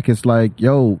one back, it's like,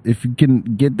 yo, if you can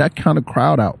get that kind of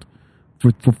crowd out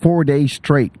for 4 days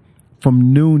straight,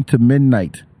 from noon to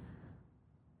midnight.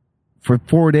 For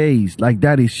 4 days, like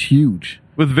that is huge.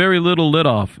 With very little lit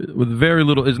off. With very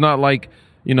little, it's not like,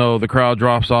 you know, the crowd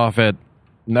drops off after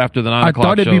the 9 o'clock I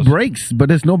thought it'd shows. be breaks, but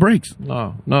there's no breaks.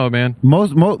 No, man.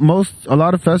 A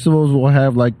lot of festivals will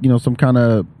have like, you know, some kind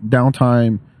of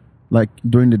downtime, like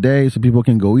during the day, so people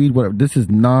can go eat. Whatever. This is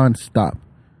nonstop.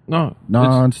 No,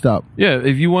 nonstop. Yeah,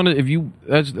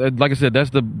 that's like I said, that's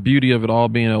the beauty of it all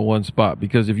being at one spot.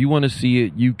 Because if you want to see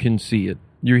it, you can see it.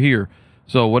 You're here.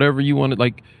 So whatever you want to,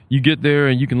 like, you get there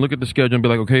and you can look at the schedule and be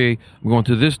like, okay, I'm going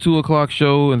to this 2 o'clock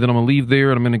show, and then I'm going to leave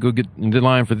there and I'm going to go get in the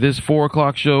line for this 4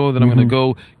 o'clock show. Then I'm going to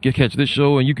go catch this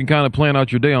show, and you can kind of plan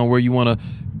out your day on where you want to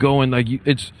go. And like,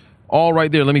 it's all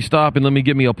right there. Let me stop and let me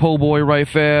get me a po' boy right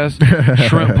fast,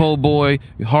 shrimp po' boy,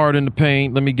 hard in the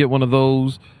paint. Let me get one of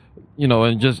those, you know,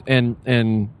 and just, and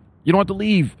you don't have to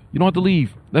leave. You don't have to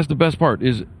leave. That's the best part,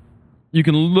 is you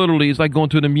can literally, it's like going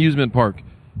to an amusement park.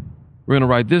 We're going to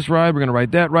ride this ride. We're going to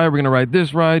ride that ride. We're going to ride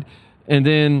this ride. And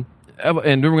then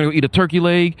and then we're gonna go eat a turkey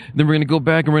leg. Then we're gonna go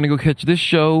back and we're gonna go catch this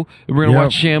show. And we're gonna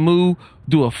watch Shamu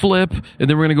do a flip, and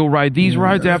then we're gonna go ride these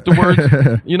rides afterwards.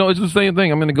 It's the same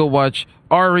thing. I'm gonna go watch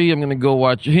Ari. I'm gonna go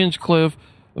watch Hinchcliffe.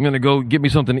 I'm gonna go get me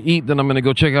something to eat. Then I'm gonna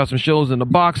go check out some shows in the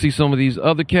box, see some of these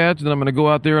other cats. Then I'm gonna go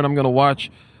out there and I'm gonna watch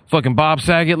fucking Bob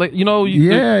Saget. Like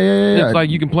it's like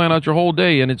you can plan out your whole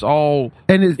day, and it's all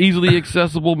easily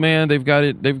accessible. Man, they've got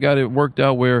it worked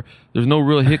out where there's no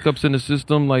real hiccups in the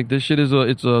system. Like this shit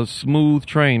it's a smooth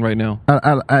train right now.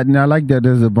 I like that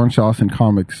there's a bunch of Austin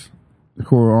comics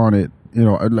who are on it.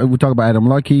 We talk about Adam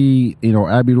Lucky,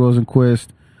 Abby Rosenquist,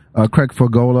 Craig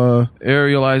Fergola,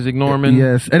 Ariel Isaac Norman.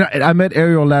 Yes, and I met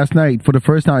Ariel last night for the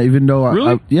first time, even though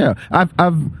really?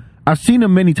 I've seen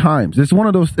him many times. It's one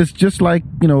of those. It's just like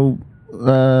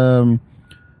Lucky.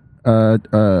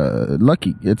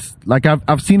 It's like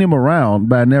I've seen him around,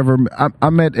 but I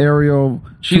met Ariel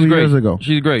 2 years ago.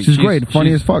 She's great. She's great.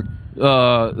 Funny as fuck.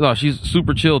 No, she's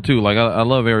super chill too. Like I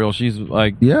love Ariel. She's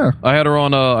like I had her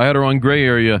on Gray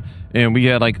Area, and we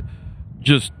had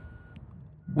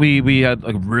we had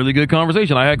a really good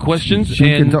conversation. I had questions,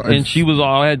 and she was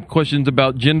all had questions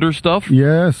about gender stuff.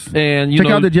 Yes, and check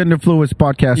out the Gender Fluids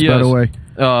podcast, by the way.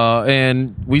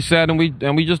 And we sat and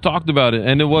we just talked about it,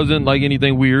 and it wasn't like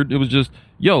anything weird. It was just,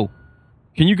 yo,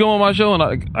 can you go on my show?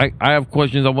 And I have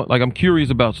questions. I'm curious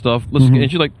about stuff.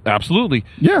 And she's like, absolutely.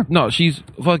 Yeah. No, she's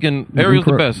fucking Ariel's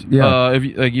the best. Yeah. If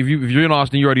you're in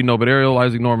Austin, you already know. But Ariel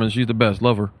Isaac Norman, she's the best.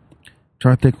 Love her.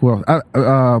 Trying to think who else.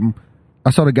 I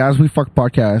saw the Guys We Fuck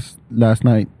podcast last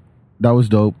night. That was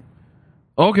dope.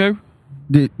 Okay.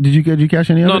 Did you catch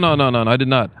any of it? No, I did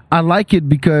not. I like it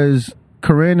because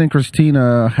Corinne and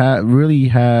Christina really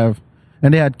have,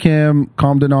 and they had Kim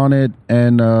Comden on it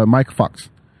and Mike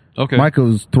Fox. Okay.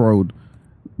 Michael's thrilled,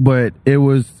 but it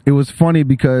was funny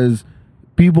because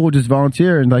people just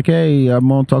volunteer and like, hey, I'm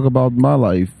gonna talk about my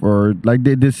life, or like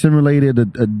they simulated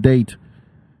a date.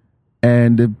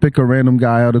 And they pick a random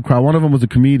guy out of the crowd. One of them was a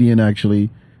comedian, actually,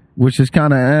 which is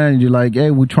kind of, and you're like, hey,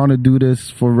 we're trying to do this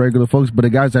for regular folks, but the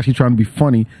guy's actually trying to be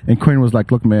funny. And Quinn was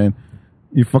like, look, man,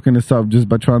 you're fucking this up just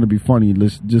by trying to be funny.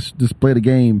 Let's just play the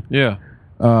game. Yeah.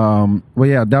 Well,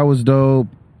 yeah, that was dope.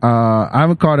 I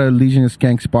haven't caught a Legion of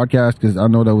Skanks podcast because I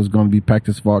know that was going to be packed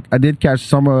as fuck. I did catch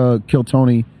Summer Kill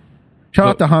Tony. Shout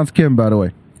out to Hans Kim, by the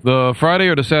way. The Friday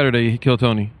or the Saturday Kill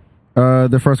Tony?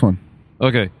 The first one.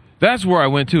 Okay. That's where I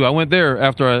went to. I went there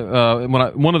after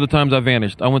one of the times I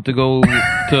vanished. I went to go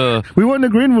to. We went in the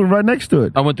green room right next to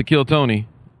it. I went to Kill Tony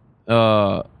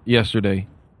yesterday.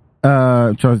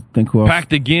 I'm trying to think who else.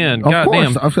 Packed again.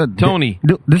 Goddamn. Tony.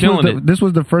 Killing it. This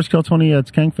was the first Kill Tony at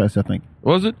Skankfest, I think.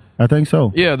 Was it? I think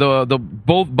so. Yeah, the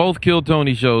both Kill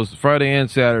Tony shows, Friday and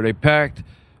Saturday, packed.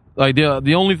 Like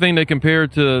the only thing they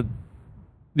compared to,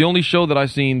 the only show that I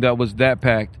seen that was that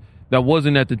packed, that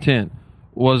wasn't at the tent,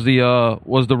 was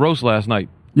the roast last night.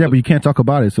 Yeah, but you can't talk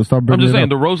about it, so stop bringing it up. I'm just saying,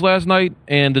 the roast last night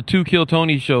and the two Kill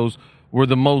Tony shows were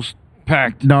the most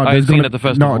packed I've seen at the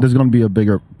festival. No, there's going to be a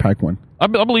bigger packed one. I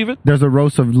believe it. There's a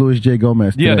roast of Louis J.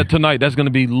 Gomez today. Yeah, tonight. That's going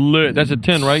to be lit. That's at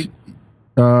 10, right?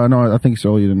 No, I think it's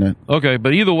earlier than that. Okay,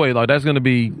 but either way, like that's going to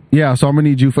be... Yeah, so I'm going to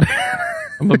need you for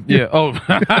that. Yeah. Oh.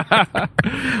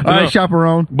 All right,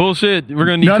 chaperone. Bullshit. We're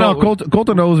going to need...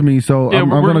 Colton owes me, so I'm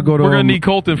going to go to... We're going to need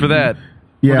Colton for that.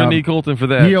 Yeah. We're going to need Colton for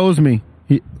that. He owes me.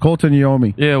 Colton, you owe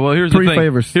me. Yeah, well, here's Three the thing.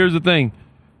 favors. Here's the thing.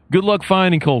 Good luck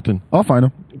finding Colton. I'll find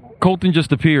him. Colton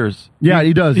just appears. Yeah,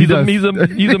 he does. He's a magical...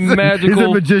 He's a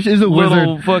magician. He's a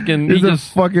wizard. He's a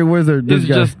fucking wizard, this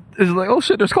guy. It's like, oh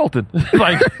shit, there's Colton.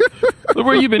 Like,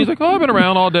 where you been? He's like, oh, I've been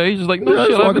around all day. He's just like, no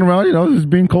shit. He's walking around, just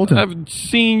being Colton. I've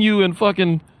seen you in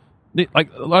fucking...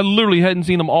 Like, I literally hadn't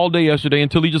seen him all day yesterday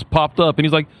until he just popped up, and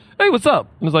he's like, hey, what's up?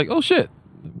 And it's like, oh shit,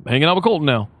 hanging out with Colton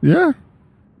now. Yeah.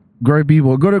 Great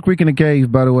people. Go to Creek in the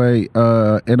Cave, by the way,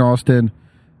 in Austin.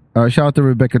 Shout out to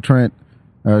Rebecca Trent.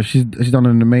 She's done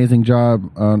an amazing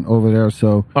job over there.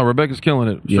 So Rebecca's killing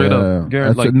it. Straight up.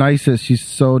 That's the nicest. She's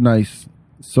so nice.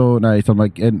 So nice. I'm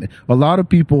like, and a lot of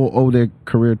people owe their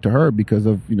career to her because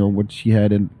of, what she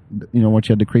had what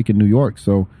she had the Creek in New York.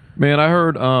 So, man, I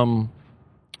heard,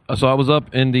 so I was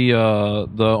up in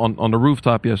on the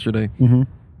rooftop yesterday,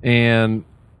 and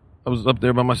I was up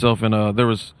there by myself, and there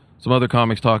was some other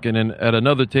comics talking, and at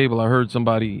another table I heard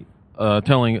somebody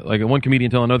telling, like one comedian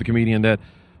telling another comedian that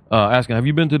asking, have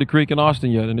you been to the Creek in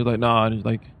Austin yet? And he's like, nah. And he's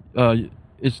like,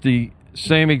 it's the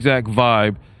same exact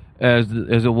vibe as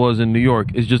it was in New York.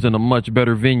 It's just in a much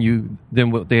better venue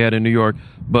than what they had in New York.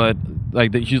 But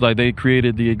like she's like, they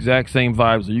created the exact same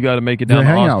vibe. So you got to make it down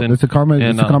to Austin. It's a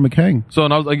comic hang. So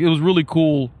and I was like, it was really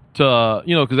cool to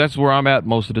because that's where I'm at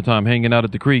most of the time, hanging out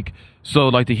at the Creek. So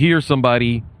like to hear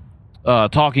somebody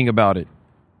talking about it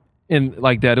and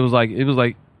like that. It was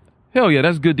like, hell yeah,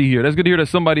 that's good to hear. That's good to hear that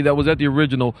somebody that was at the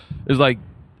original is like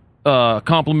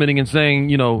complimenting and saying,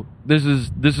 you know, this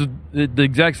is the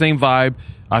exact same vibe.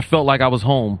 I felt like I was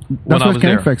home when I was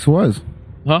there. That's what Skankfest was.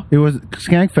 Huh? It was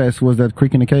Skankfest was at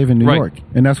Creek in the Cave in New York,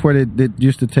 and that's where they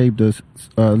used to tape the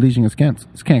Legion of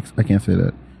Skanks. I can't say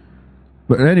that,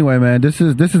 but anyway, man, this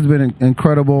has been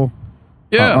incredible.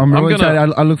 Yeah, I'm really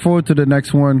excited. I look forward to the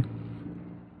next one.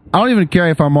 I don't even care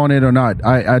if I'm on it or not.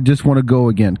 I just want to go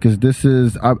again because this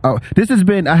has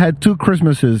been. I had 2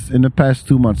 Christmases in the past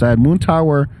 2 months. I had Moon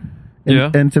Tower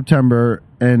in September,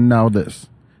 and now this,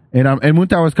 and Moon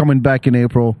Tower is coming back in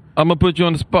April. I'm gonna put you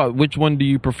on the spot. Which one do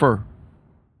you prefer?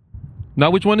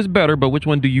 Not which one is better, but which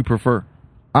one do you prefer?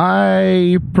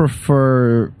 I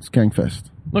prefer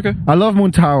Skankfest. Okay. I love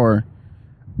Moon Tower,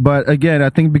 but again, I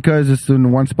think because it's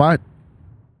in one spot,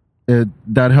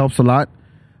 that helps a lot.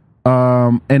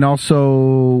 And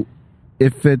also,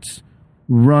 if it's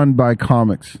run by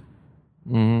comics,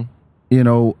 you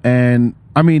know, and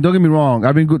I mean, don't get me wrong.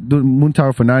 I've been doing Moon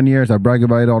Tower for 9 years. I brag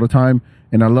about it all the time,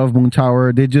 and I love Moon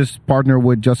Tower. They just partner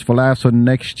with Just for Laughs, so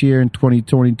next year in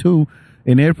 2022.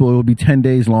 In April, it will be 10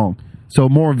 days long. So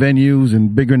more venues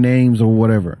and bigger names or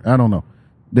whatever. I don't know.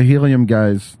 The Helium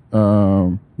guys,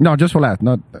 no, Just for Laughs,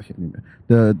 not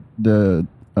the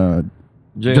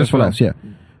Just for Laughs, yeah.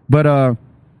 But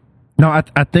no,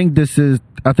 I think this is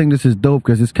dope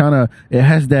because it's kind of, it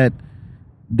has that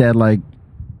like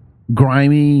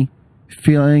grimy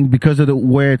feeling because of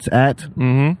where it's at,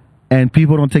 and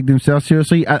people don't take themselves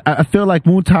seriously. I feel like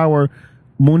Moon Tower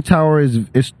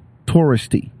is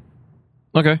touristy.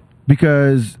 Okay.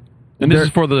 Because this is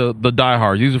for the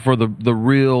diehards. These are for the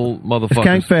real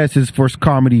motherfuckers. Skankfest is for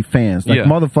comedy fans, like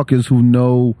motherfuckers who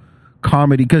know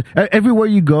comedy. Because everywhere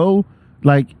you go,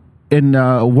 like in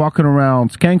walking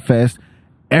around Skankfest,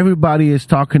 everybody is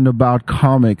talking about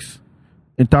comics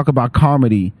and talk about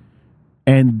comedy,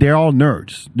 and they're all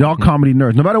nerds. They're all comedy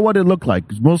nerds, no matter what it look like.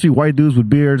 It's mostly white dudes with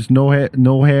beards, no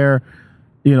hair.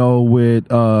 You know, with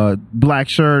black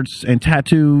shirts and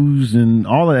tattoos and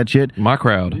all of that shit. My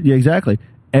crowd. Yeah, exactly.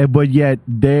 But yet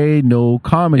they know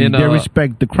comedy. They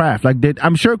respect the craft. Like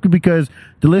I'm sure because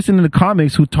they listen to the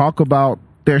comics who talk about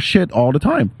their shit all the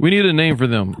time. We need a name for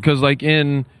them because, like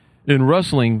in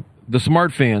wrestling, the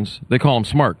smart fans, they call them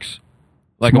smarks.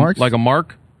 Like a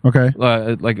mark. Okay.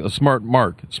 Like a smart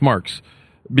mark, smarks,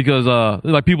 because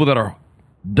like people that are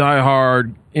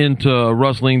diehard into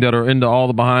wrestling, that are into all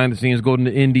the behind the scenes, go to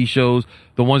the indie shows,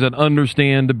 the ones that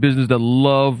understand the business,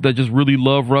 that just really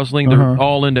love wrestling, they're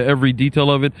all into every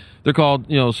detail of it. They're called,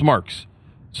 smarks.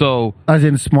 So as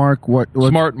in smart, what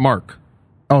smart mark.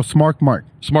 Oh, smart mark.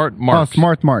 Smart mark. Oh,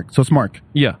 smart mark. So smart.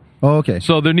 Yeah. Oh, okay.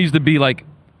 So there needs to be like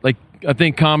I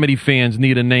think comedy fans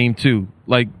need a name too.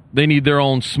 Like they need their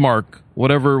own smark,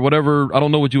 whatever. I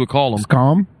don't know what you would call them.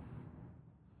 Scum.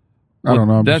 I don't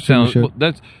know. That sounds.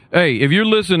 Hey, if you're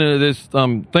listening to this,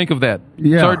 think of that.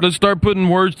 Yeah. Let's start putting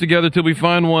words together till we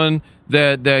find one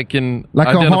that can like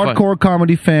identify. A hardcore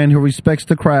comedy fan who respects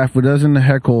the craft, who doesn't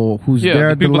heckle, who's there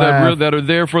the people to laugh. that are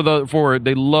there for it.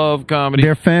 They love comedy.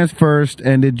 They're fans first,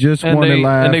 and they just want to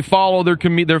laugh. And they follow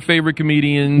their favorite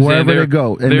comedians wherever they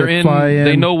go. And they're in.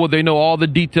 They know all the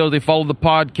details. They follow the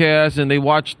podcast and they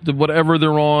watch whatever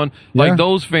they're on. Like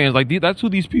those fans, that's who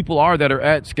these people are that are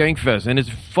at Skankfest, and it's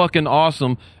fucking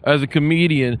awesome as a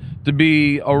comedian to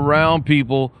be around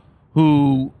people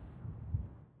who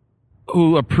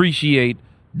appreciate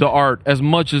the art as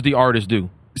much as the artists do.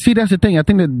 See, that's the thing. I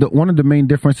think that one of the main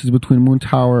differences between Moon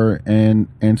Tower and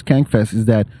Skankfest is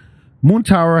that Moon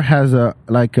Tower has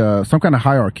some kind of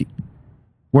hierarchy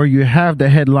where you have the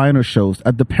headliner shows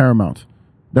at the Paramount.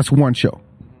 That's one show,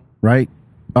 right?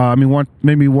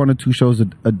 Maybe one or two shows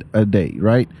a day,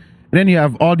 right? And then you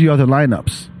have all the other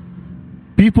lineups.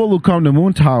 People who come to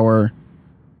Moon Tower,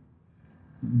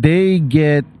 they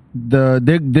get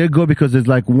they go because there's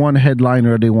like one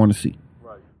headliner they want to see,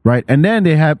 right? And then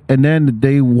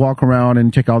they walk around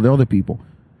and check out the other people.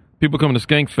 People come to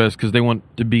Skankfest because they want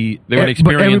to experience.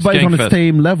 But everybody's Skankfest. on the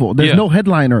same level. There's no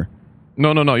headliner.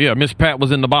 No. Yeah, Miss Pat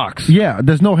was in the box. Yeah,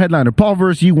 there's no headliner. Paul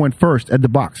vs. You went first at the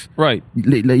box. Right.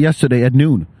 Yesterday at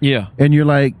noon. Yeah. And you're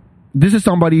like, this is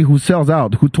somebody who sells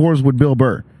out, who tours with Bill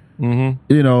Burr.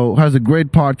 Mm-hmm. Has a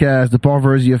great podcast, the Paul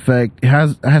vs. Effect,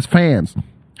 has fans.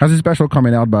 Has a special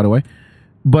coming out, by the way.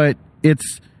 But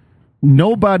it's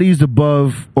nobody's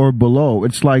above or below.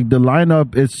 It's like the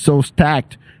lineup is so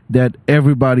stacked that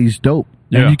everybody's dope.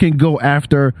 Yeah. And you can go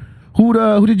after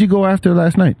who did you go after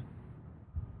last night?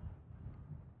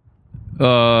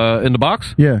 In the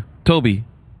box? Yeah. Toby?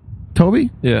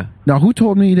 Yeah. Now who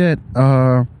told me that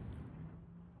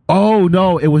Oh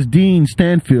no, it was Dean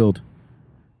Stanfield.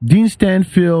 Dean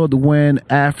Stanfield went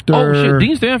after. Oh shit!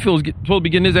 Dean Stanfield's supposed to be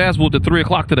getting his ass whooped at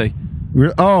 3:00 today.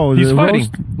 Oh, he's fighting.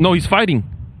 Roast? No, he's fighting.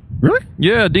 Really?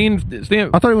 Yeah, Dean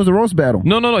Stanfield. I thought it was a roast battle.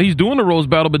 No. He's doing the roast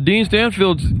battle, but Dean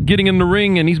Stanfield's getting in the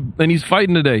ring and he's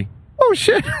fighting today. Oh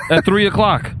shit! At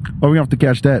 3:00. Oh, we have to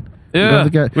catch that. Yeah, we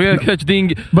gotta catch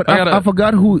Dean. But I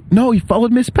forgot who. No, he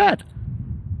followed Miss Pat.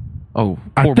 Oh,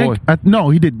 poor boy. No,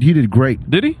 he did great.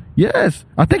 Did he? Yes,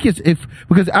 I think it's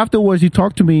because afterwards he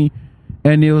talked to me,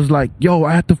 and he was like, "Yo,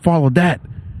 I had to follow that,"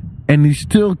 and he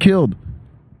still killed.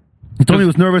 He told me he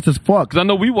was nervous as fuck. Because I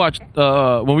know we watched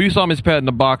when we saw Miss Pat in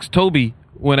the box. Toby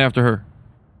went after her.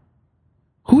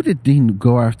 Who did Dean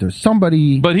go after?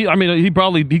 Somebody. But he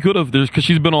could have because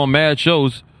she's been on mad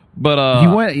shows. But he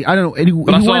went. I don't know. He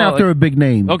went after a big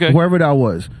name. Okay, whoever that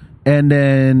was, and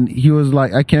then he was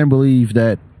like, "I can't believe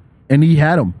that," and he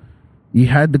had him. He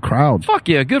had the crowd. Fuck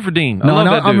yeah, good for Dean. I love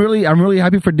that dude. I'm really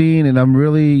happy for Dean, and I'm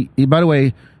really. By the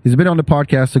way, he's been on the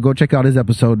podcast, so go check out his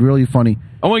episode. Really funny.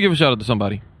 I want to give a shout out to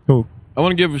somebody. Who? I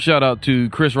want to give a shout out to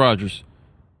Chris Rogers.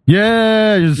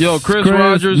 Yes. Yo, Chris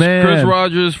Rogers. Man. Chris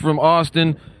Rogers from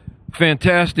Austin.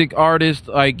 Fantastic artist.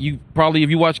 Like you probably, if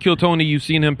you watch Kill Tony, you've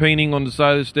seen him painting on the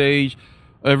side of the stage.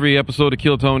 Every episode of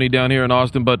Kill Tony down here in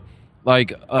Austin. But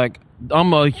like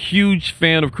I'm a huge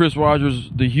fan of Chris Rogers,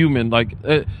 the human. Like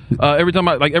every time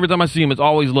I see him, it's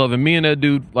always love. And me and that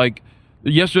dude, like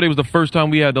yesterday was the first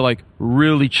time we had to like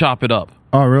really chop it up.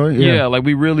 Oh, really? Yeah, like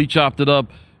we really chopped it up.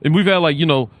 And we've had like,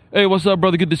 hey, what's up,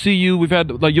 brother? Good to see you. We've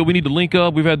had like, yo, we need to link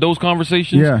up. We've had those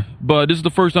conversations. Yeah. But this is the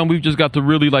first time we've just got to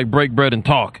really like break bread and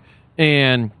talk.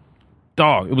 And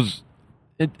dog,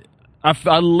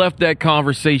 I left that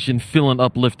conversation feeling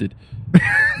uplifted.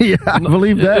 Yeah, I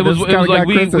believe that. It was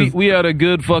like we had a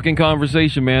good fucking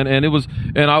conversation, man. And I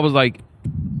was like,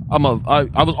 I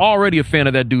was already a fan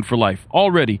of that dude for life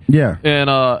already. Yeah.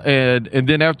 And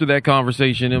then after that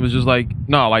conversation, it was just like,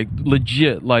 no, like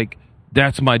legit, like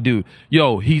that's my dude.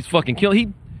 Yo, he's fucking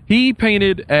killing. He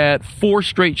painted at 4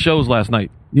 straight shows last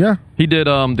night. Yeah. He did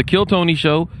the Kill Tony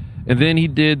show, and then he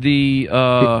did the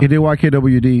he did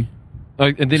YKWd.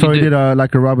 And then he did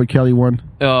like a Robert Kelly one.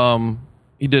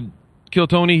 He did Kill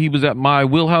Tony. He was at my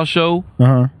Wheelhouse show.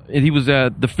 And he was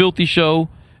at the Filthy show,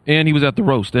 and he was at the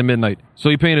Roast at midnight. So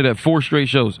he painted at 4 straight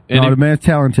shows. And the man's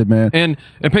talented, man. And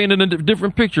painted a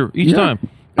different picture each time.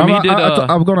 I mean,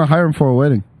 I'm going to hire him for a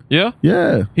wedding. Yeah?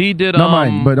 Yeah. He did... Not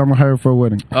mine, but I'm going to hire him for a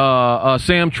wedding.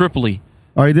 Sam Tripoli.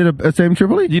 Oh, he did a Sam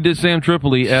Tripoli? He did Sam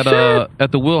Tripoli at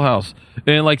the Wheelhouse.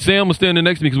 And, like, Sam was standing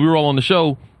next to me because we were all on the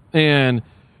show. And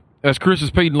as Chris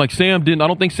is painting, like, I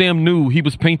don't think Sam knew he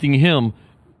was painting him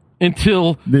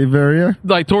until...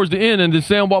 like, towards the end. And then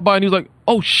Sam walked by and he was like,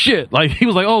 oh, shit. Like, he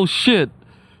was like, oh, shit.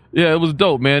 Yeah, it was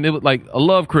dope, man. It was like, I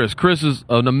love Chris. Chris is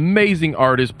an amazing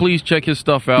artist. Please check his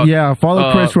stuff out. Yeah,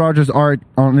 follow Chris Rogers Art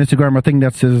on Instagram. I think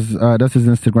that's his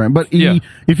Instagram. But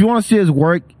if you want to see his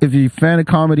work, if you're a fan of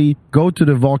comedy, go to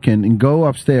the Vulcan and go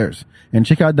upstairs and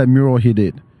check out that mural he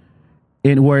did.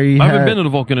 I haven't been to the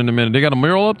Vulcan in a minute. They got a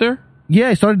mural up there? Yeah,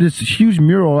 he started this huge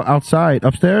mural outside,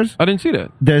 upstairs. I didn't see that.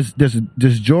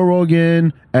 There's Joe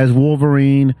Rogan as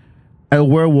Wolverine, a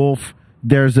werewolf.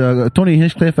 There's Tony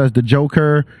Hinchcliffe as the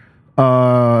Joker.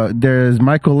 There's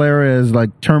Michael Cera as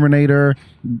like Terminator.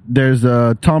 There's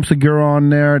Tom Segura on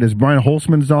there. There's Brian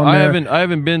Holtzman's on there. I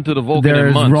haven't been to the Vulcan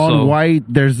in months. There's Ron White.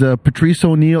 There's Patrice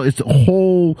O'Neill. It's a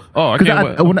whole. Oh, I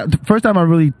can't wait. The first time I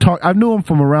really talked, I knew him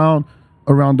from around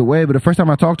the way, but the first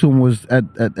time I talked to him was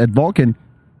at Vulcan,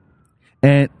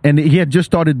 and he had just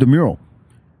started the mural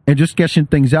and just sketching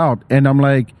things out, and I'm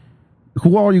like,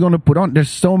 who are you going to put on? There's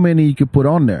so many you could put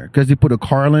on there because he put a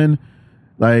Carlin,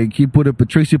 like he put a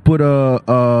Patrice, he put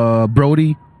a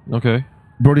Brody. Okay.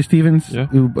 Brody Stevens,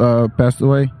 who passed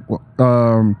away.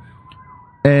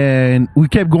 And we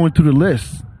kept going through the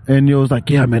list. And it was like,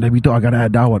 yeah, man, I got to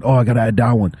add that one. Oh, I got to add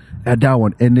that one. Add that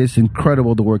one. And it's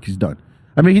incredible the work he's done.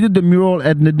 I mean, he did the mural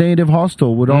at the Native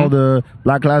Hostel with all the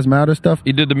Black Lives Matter stuff.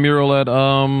 He did the mural at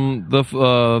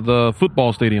the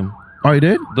football stadium. Oh, he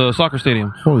did? The soccer stadium.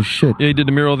 Holy shit. Yeah, he did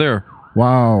the mural there.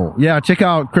 Wow. Yeah, check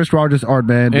out Chris Rogers' art,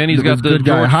 man. And he's got the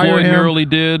George Floyd mural he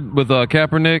did with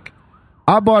Kaepernick.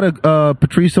 I bought a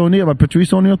Patrice O'Neill,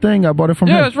 thing. I bought it from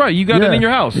him. Yeah, that's right. You got it in your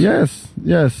house. Yes.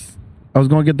 I was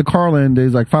going to get the Carlin.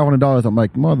 There's like $500. I'm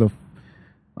like,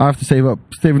 I have to save up.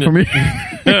 Save it for me.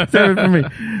 Save it for me.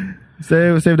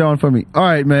 Save that one for me. All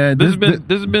right, man. This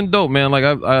has been dope, man. Like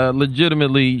I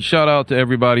legitimately shout out to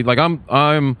everybody. Like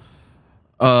I'm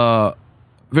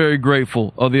very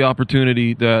grateful of the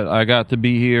opportunity that I got to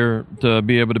be here, to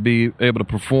be able to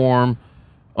perform.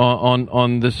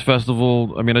 on this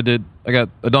festival. I mean, I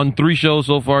done 3 shows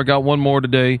so far. I got 1 more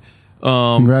today.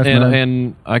 Congrats, man.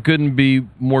 And I couldn't be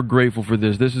more grateful for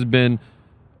this. This has been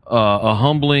a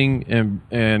humbling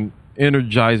and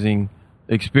energizing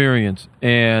experience,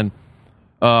 and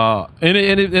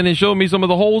it showed me some of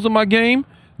the holes in my game.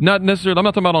 Not necessarily, I'm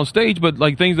not talking about on stage, but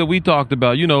like things that we talked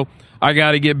about. You know, I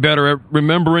got to get better at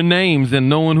remembering names and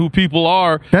knowing who people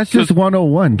are. That's just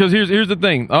 101. Because here's the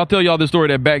thing. I'll tell y'all the story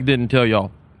that Back didn't tell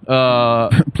y'all.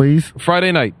 Please.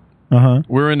 Friday night.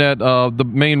 We're in that the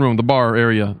main room, the bar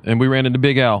area, and we ran into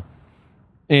Big Al,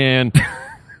 and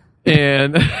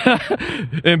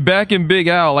and back in Big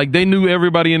Al, like they knew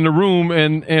everybody in the room,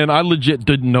 and I legit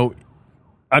didn't know.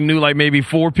 I knew like maybe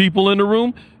 4 people in the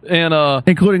room, and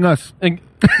including us, and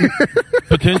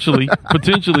potentially,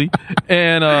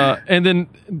 and then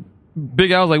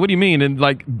Big Al's like, "What do you mean?" And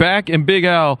like back in Big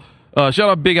Al. Shout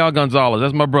out Big Al Gonzalez.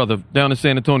 That's my brother down in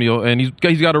San Antonio, and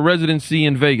he's got a residency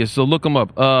in Vegas. So look him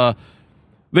up.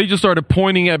 They just started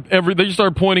pointing at They just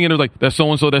started pointing, and it was like, "That's so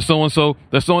and so. That's so and so.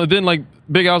 That's so." And then like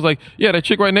Big Al's like, "Yeah, that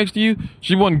chick right next to you.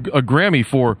 She won a Grammy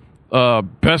for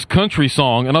best country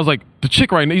song." And I was like, "The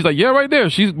chick right now?" He's like, "Yeah, right there.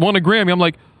 She's won a Grammy." I'm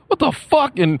like, "What the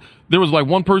fuck?" And there was like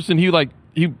one person. He was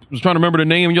trying to remember the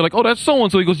name, and you're like, "Oh, that's so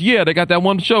and so." He goes, "Yeah, they got that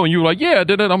one show," and you were like, "Yeah,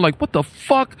 did it?" I'm like, "What the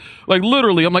fuck?" Like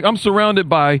literally, I'm surrounded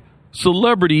by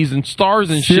celebrities and stars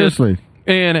and Seriously. shit,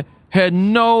 and had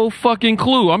no fucking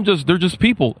clue. They're just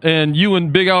people, and you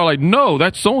and Big Al are like, "No,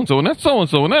 that's so and so, and that's so and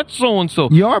so, and that's so and so."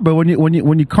 You are, but when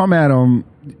you come at them,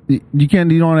 you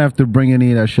don't have to bring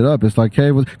any of that shit up. It's like,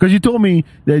 hey, because you told me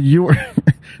that you were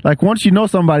like, once you know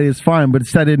somebody, it's fine, but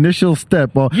it's that initial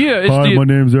step. Yeah, hi, my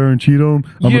name's Aaron Cheatham.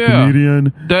 I'm a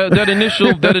comedian. That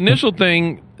initial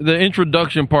thing, the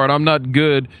introduction part, I'm not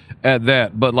good at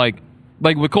that, but like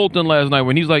with Colton last night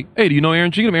when he's like, "Hey, do you know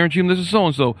Aaron Cheatham? Aaron Cheatham, this is so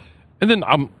and so," and then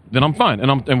I'm fine,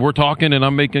 and we're talking and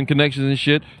I'm making connections and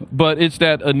shit. But it's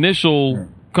that initial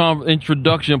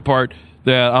introduction part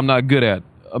that I'm not good at.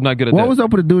 I'm not good at that. What was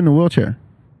up with the dude in the wheelchair?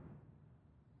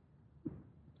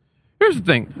 Here's the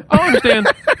thing. I don't understand.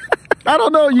 I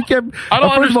don't know. You kept. I don't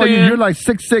first understand. of all, you're like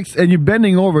 6'6", and you're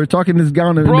bending over talking to this guy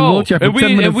in the wheelchair for 10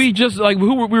 minutes. And we just like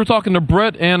we were talking to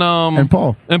Brett and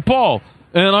Paul.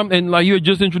 And like you had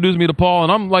just introduced me to Paul,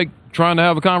 and I'm like trying to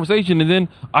have a conversation, and then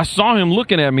I saw him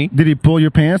looking at me. Did he pull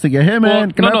your pants and get, "Hey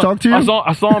man, can I talk to you?"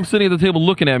 I saw him sitting at the table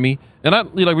looking at me,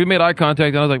 and we made eye contact,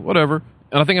 and I was like, whatever.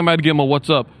 And I think I might give him a "what's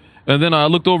up," and then I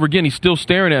looked over again. He's still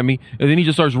staring at me, and then he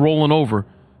just starts rolling over.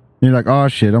 And you're like, "Oh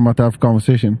shit, I'm about to have a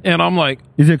conversation." And I'm like,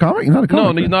 "Is he a comic? He's not a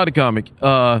comic." No, he's not a comic.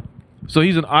 So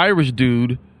he's an Irish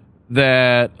dude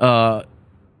that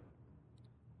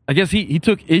I guess he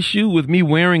took issue with me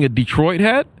wearing a Detroit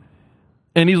hat.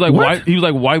 And he's like, what? "Why?" He was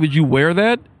like, "Why would you wear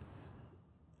that?"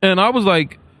 And I was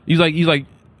like, he's like,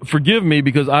 "Forgive me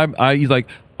because he's like,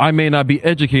 I may not be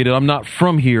educated. I'm not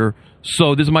from here.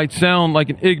 So this might sound like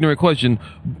an ignorant question."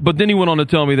 But then he went on to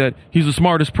tell me that he's the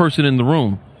smartest person in the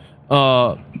room.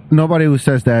 Nobody who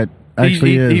says that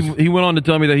actually is. He went on to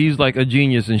tell me that he's like a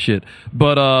genius and shit.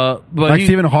 But like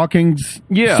Stephen Hawking's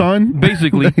son?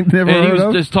 Basically. Never and he was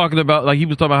of? just talking about, like, he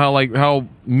was talking about how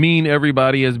mean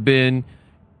everybody has been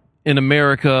in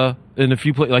America, in a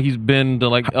few places. Like, he's been to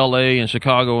like LA and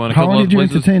Chicago and a couple other places. How long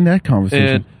did you entertain that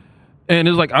conversation? And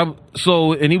it was like,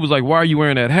 and he was like, "Why are you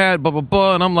wearing that hat?" Blah blah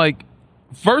blah. And I'm like,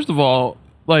 first of all,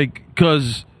 like,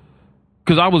 cause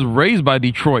I was raised by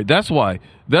Detroit. That's why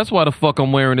the fuck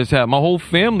I'm wearing this hat. My whole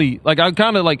family, like, I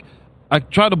kind of like, I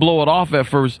tried to blow it off at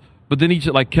first, but then he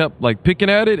just like kept like picking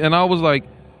at it, and I was like,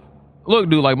 "Look,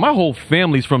 dude, like, my whole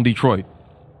family's from Detroit.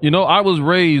 You know, I was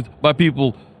raised by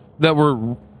people that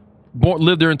were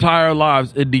lived their entire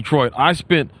lives in Detroit. I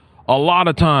spent a lot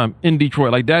of time in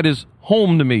Detroit. Like, that is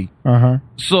home to me.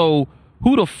 So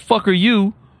who the fuck are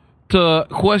you to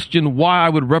question why I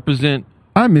would represent?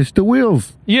 I missed the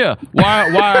wheels. Yeah,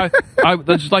 why?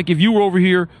 That's just like if you were over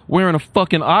here wearing a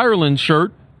fucking Ireland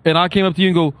shirt, and I came up to you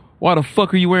and go, "Why the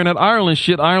fuck are you wearing that Ireland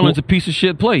shit? Ireland's a piece of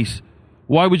shit place.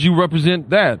 Why would you represent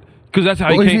that?" Because that's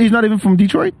how he came. He's not even from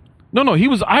Detroit? No, he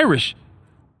was Irish.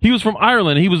 He was from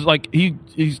Ireland. He was like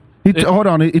hold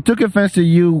on. He took offense to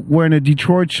you wearing a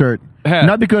Detroit shirt.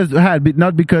 Not because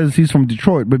he's from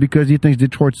Detroit, but because he thinks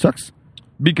Detroit sucks.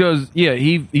 Because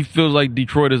he feels like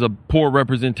Detroit is a poor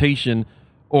representation,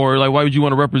 or like, why would you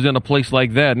want to represent a place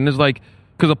like that? And it's like,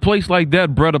 because a place like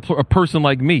that bred a person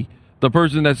like me, the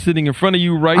person that's sitting in front of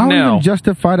you right now. I don't even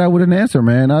justify that with an answer,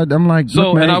 man. I'm like,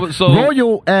 so, look, man, roll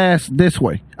your ass this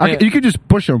way. You could just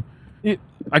push him.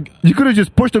 You could have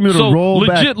just pushed him to roll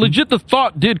back. Legit, the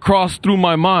thought did cross through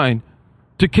my mind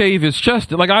to cave his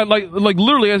chest. Like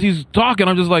literally as he's talking,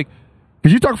 I'm just like,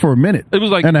 Because you talked for a minute. It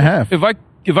was like and a half.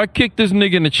 If I kick this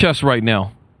nigga in the chest right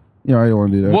now, yeah, I don't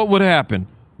want to do that. What would happen?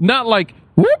 Not like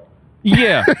whoop.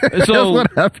 Yeah. So that's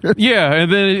what happened. Yeah,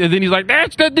 and then he's like,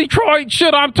 "That's the Detroit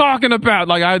shit I'm talking about."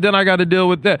 Like I got to deal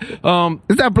with that.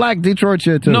 Is that black Detroit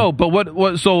shit too? No, but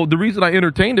what? So the reason I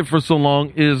entertained it for so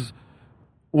long is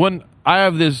when I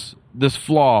have this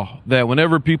flaw that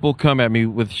whenever people come at me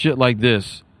with shit like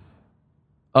this,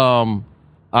 I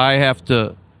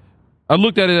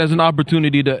looked at it as an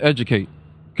opportunity to educate.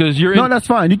 Because no, that's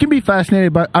fine. You can be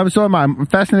fascinated by. I'm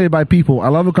fascinated by people. I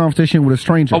love a conversation with a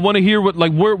stranger. I want to hear what,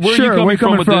 like, where sure, are you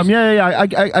coming from with this? Yeah.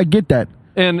 I get that.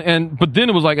 But then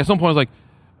it was like, at some point, I was like,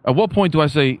 at what point do I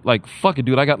say, like, fuck it,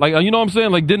 dude? I got, like, you know what I'm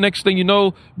saying? Like, the next thing you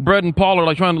know, Brett and Paul are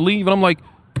like trying to leave, and I'm like,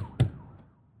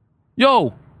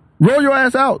 yo, roll your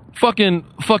ass out, fucking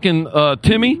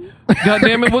Timmy. God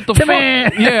damn it, what the fuck?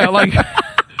 Yeah, like,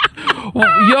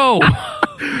 yo.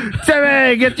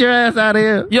 Timmy, get your ass out of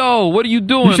here. Yo, what are you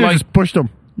doing? You should like, just pushed him.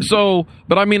 So,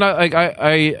 but I mean,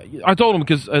 I told him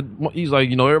because he's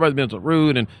like, you know, everybody's been so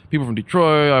rude and people from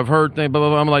Detroit, I've heard things, blah, blah,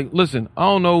 blah. I'm like, listen, I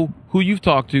don't know who you've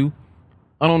talked to.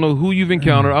 I don't know who you've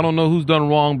encountered. I don't know who's done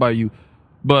wrong by you.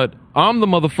 But I'm the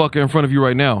motherfucker in front of you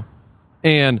right now.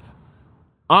 And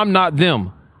I'm not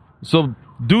them. So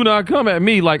do not come at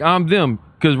me like I'm them.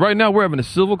 Because right now we're having a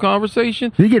civil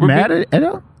conversation. Did you get mad at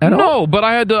all? No, but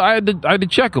I had to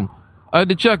check him. I had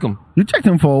to check him. You checked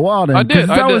him for a while then. I did. If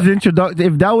that was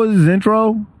his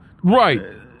intro, right?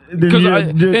 Because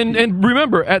and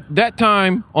remember at that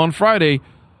time on Friday,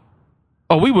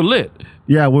 we were lit.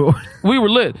 Yeah, we were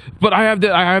lit. But I have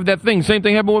that thing. Same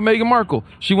thing happened with Meghan Markle.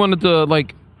 She wanted to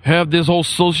like have this whole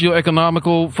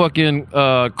socio-economical fucking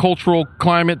cultural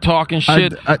climate talk and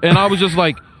shit, and I was just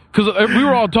like. Because we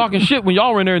were all talking shit when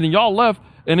y'all were in there, and then y'all left,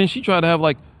 and then she tried to have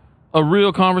like a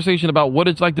real conversation about what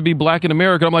it's like to be black in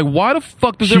America. I'm like, why the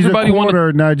fuck does everybody want to? She's a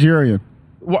quarter Nigerian.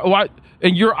 Why?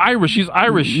 And you're Irish. She's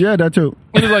Irish. Yeah, that too.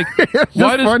 And it's like, it's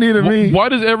funny to me. Why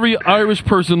does every Irish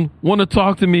person want to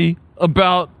talk to me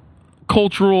about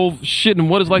cultural shit and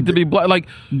what it's like to be black? Like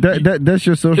that's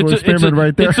your social experiment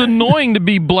right there. It's annoying to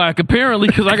be black apparently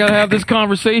because I gotta have this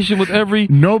conversation with every.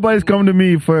 Nobody's coming to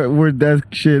me for that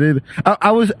shit either.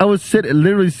 I was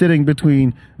literally sitting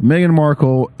between Meghan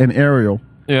Markle and Ariel.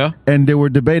 Yeah, and they were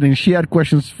debating. She had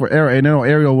questions for Ariel, and then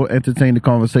Ariel will entertain the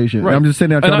conversation. Right. I'm just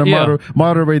sitting there trying to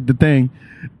moderate the thing,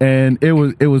 and it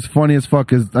was funny as fuck.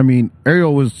 Cause I mean,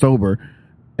 Ariel was sober,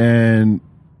 and.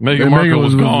 Meghan Markle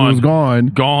was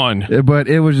gone. But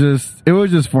it was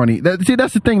just funny. See,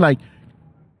 that's the thing. Like,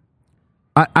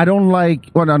 I don't like.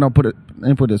 Well, no. Let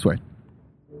me put it this way.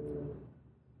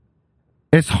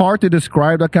 It's hard to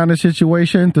describe that kind of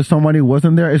situation to somebody who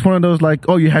wasn't there. It's one of those like,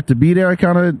 oh, you had to be there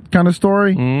kind of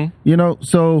story. Mm-hmm. You know.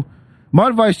 So, my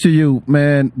advice to you,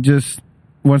 man, just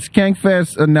when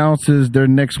Skankfest announces their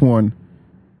next one,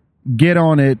 get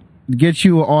on it. Get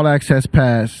you an all access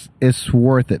pass. It's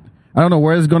worth it. I don't know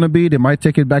where it's going to be. They might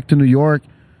take it back to New York.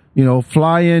 You know,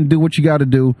 fly in, do what you got to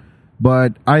do.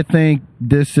 But I think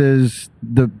this is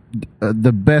the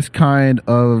best kind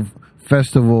of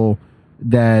festival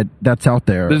that's out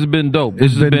there. This has been dope.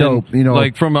 This has been dope. You know,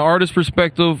 like from an artist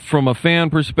perspective, from a fan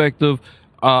perspective,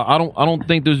 I don't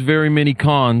think there's very many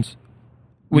cons.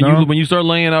 When you start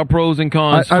laying out pros and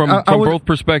cons from both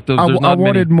perspectives, there's not many. I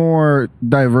wanted more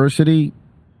diversity.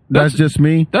 That's just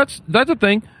me. That's a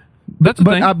thing. That's a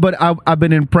thing. I've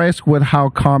been impressed with how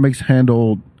comics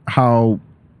handled how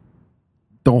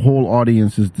the whole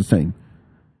audience is the same,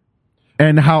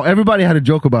 and how everybody had a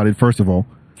joke about it. First of all,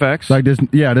 facts. Like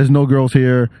there's no girls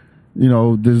here. You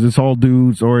know, it's all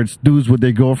dudes, or it's dudes with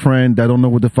their girlfriend that don't know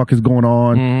what the fuck is going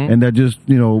on, and they're just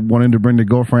wanting to bring their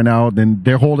girlfriend out, and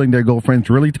they're holding their girlfriends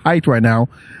really tight right now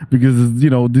because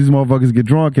these motherfuckers get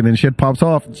drunk and then shit pops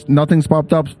off. Nothing's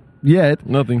popped up yet.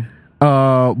 Nothing.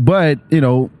 But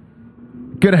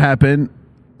could happen.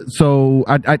 So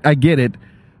I get it.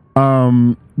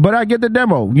 But I get the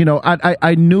demo.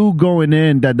 I knew going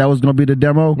in that was going to be the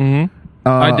demo.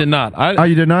 I did not.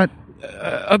 You did not?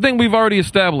 I think we've already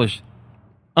established.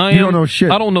 You don't know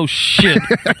shit. I don't know shit.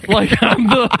 Like I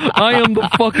am the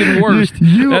fucking worst.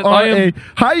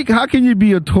 How can you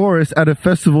be a tourist at a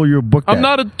festival you're booked at? I'm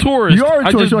not a tourist. You are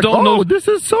a tourist. I just don't know. This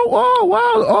is so. Oh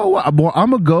wow. Oh wow. Boy,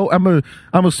 I'm gonna go.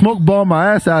 I'm a smoke ball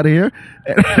my ass out of here.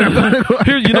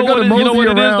 You know what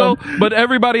it is though. But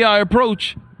everybody I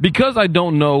approach, because I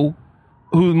don't know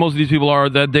who most of these people are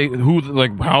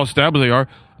how established they are,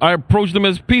 I approach them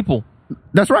as people.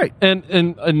 That's right. And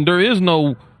there is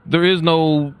no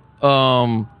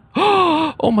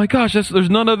oh my gosh, there's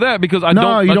none of that because I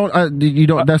don't. You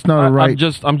don't. That's not right.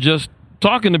 I'm just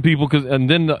talking to people and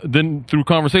then through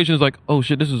conversations like, oh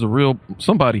shit, this is a real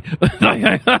somebody.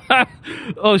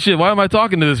 Oh shit, why am I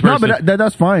talking to this person? No, but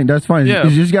that's fine. That's fine. Yeah.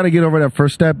 You just got to get over that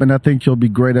first step, and I think you'll be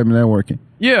great at networking.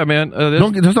 Yeah, man.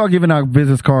 Don't start giving out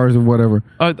business cards or whatever.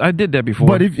 I did that before.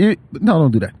 But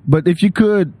don't do that. But if you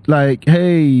could, like,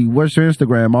 hey, what's your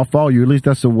Instagram? I'll follow you. At least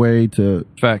that's a way to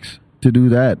facts to do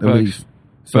that. At least.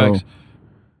 So, facts.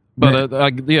 But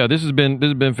this has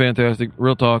been fantastic.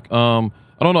 Real talk. I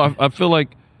don't know. I feel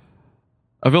like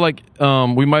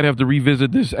we might have to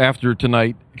revisit this after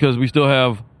tonight because we still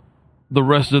have the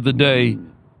rest of the day.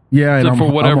 Yeah, for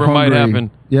whatever might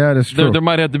happen. Yeah, that's true. There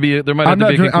might have to be. A I'm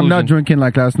not drinking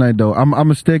like last night though.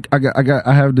 I'm a stick.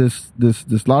 I have this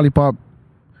lollipop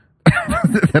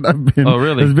that I've been. Oh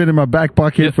really? It's been in my back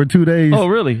pocket for 2 days. Oh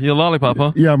really? Your lollipop,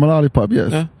 huh? Yeah, I'm a lollipop.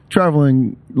 Yes. Yeah.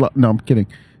 Traveling. No, I'm kidding.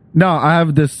 No, I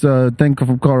have this thing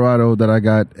from Colorado that I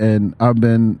got, and I'm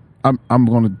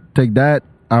going to take that.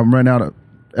 I'm running out of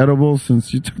edibles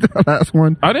since you took the last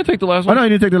one. I didn't take the last one. I know you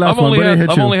didn't take the last one, but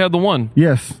I've only had the one.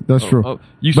 Yes, that's true.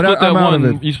 You split that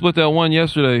one. You split that one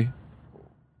yesterday.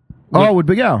 With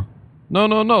Big Al?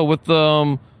 No. With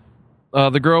the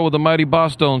girl with the Mighty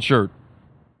Boss Stone shirt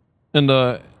in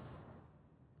the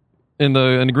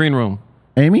green room.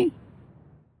 Amy?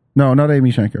 No, not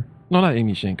Amy Shanker. No, not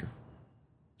Amy Shanker.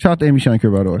 Shout out to Amy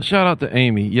Shanker, by the way. Shout out to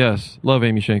Amy. Yes, love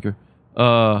Amy Shanker.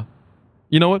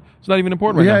 You know what? It's not even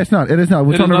important right now. Yeah, it's not. It is not.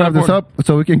 We're trying to wrap this up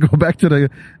so we can go back to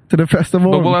the festival.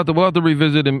 But we'll have to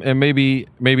revisit and maybe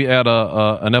add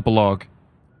an epilogue.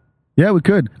 Yeah, we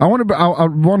could. I want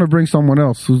to bring someone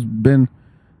else who's been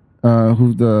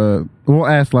we'll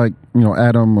ask like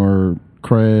Adam or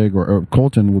Craig or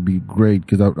Colton would be great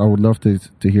because I would love to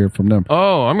hear from them.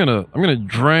 Oh, I'm gonna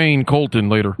drain Colton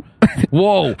later.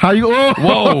 Whoa! How you?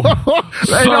 Whoa!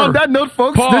 Hey, on that note,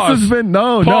 folks, pause. This has been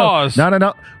Pause.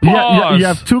 No. You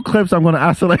have 2 clips. I'm going to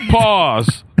isolate.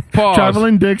 Pause.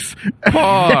 Traveling dicks.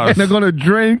 Pause. And they're going to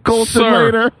drain Colton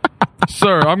later.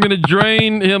 Sir, I'm going to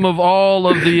drain him of all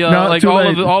of the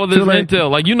all of this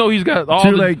intel. Like he's got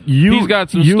he's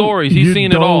got some stories. He's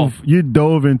seen it all. You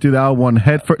dove into that one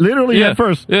head first, literally head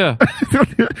first. Yeah.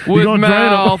 With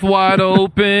mouth wide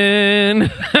open.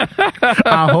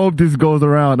 I hope this goes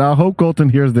around. I hope Colton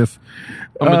hears this.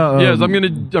 Yes,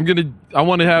 I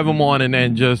want to have him on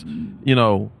and just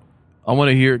I want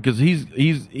to hear it because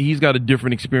he's got a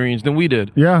different experience than we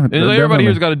did. Yeah, and everybody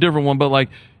here's got a different one, but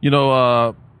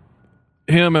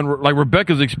him and like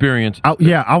Rebecca's experience.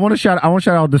 I want to shout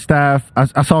out the staff.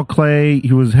 I saw Clay.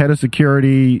 He was head of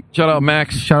security. Shout out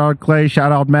Max. Shout out Clay.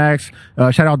 Shout out Max.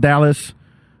 Shout out Dallas.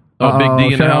 Big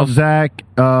D in the house. Shout out Zach.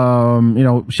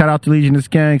 Shout out to Legion of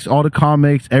Skanks. All the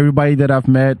comics. Everybody that I've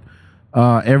met.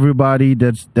 Everybody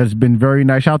that's been very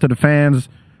nice. Shout out to the fans.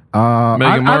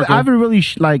 Meghan Markle. I haven't really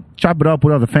chop it up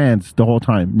with other fans the whole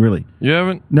time. Really. You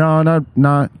haven't? No,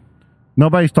 not.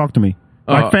 Nobody's talked to me.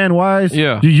 Like fan wise,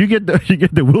 yeah. You get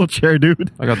the wheelchair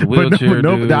dude. I got the wheelchair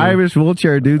dude. The Irish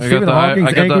wheelchair dude. Stephen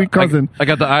Hawking's angry cousin. I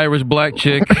got the Irish black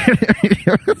chick.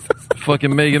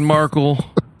 Fucking Meghan Markle.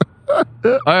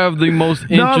 I have the most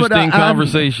interesting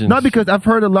conversations. Not because I've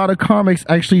heard a lot of comics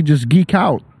actually just geek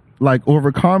out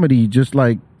over comedy, just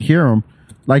hear them.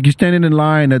 Like you're standing in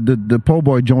line at the po'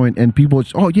 boy joint and people,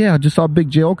 I just saw Big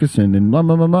J Okerson and blah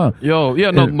blah blah blah. Yo,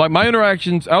 yeah, no, my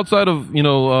interactions outside of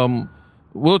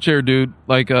wheelchair dude,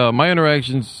 my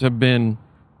interactions have been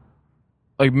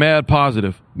mad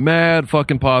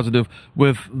fucking positive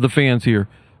with the fans here.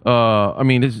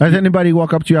 Has anybody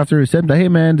walk up to you after he said, "Hey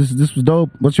man, this was dope.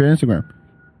 What's your Instagram?"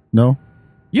 No.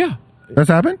 Yeah. That's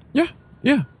happened? Yeah.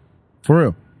 For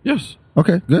real? Yes.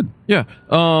 Okay, good. Yeah.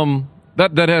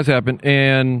 That has happened,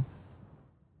 and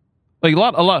a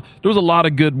lot. There was a lot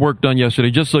of good work done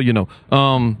yesterday. Just so you know,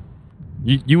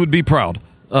 you would be proud.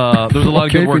 There's a lot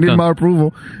of good work if you need done. my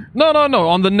approval. No.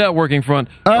 On the networking front,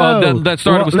 that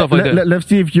started with stuff like that. Let's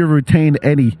see if you retained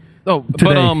any. Oh,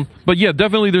 today. but yeah,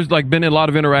 definitely. There's been a lot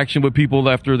of interaction with people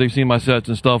after they've seen my sets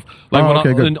and stuff.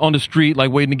 On the street,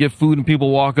 waiting to get food, and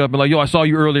people walk up and yo, I saw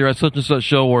you earlier at such and such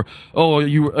show, or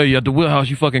you at the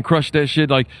Wheelhouse, you fucking crushed that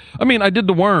shit. I did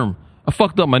the worm. I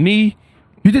fucked up my knee.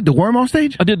 You did the worm on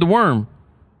stage? I did the worm.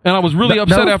 And I was really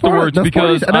upset afterwards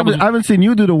because I haven't seen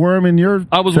you do the worm in your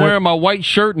I was wearing my white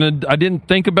shirt and I didn't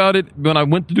think about it when I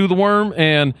went to do the worm,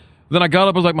 and then I got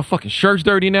up, I was like, my fucking shirt's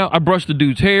dirty now. I brushed the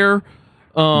dude's hair.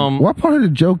 What part of the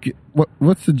joke?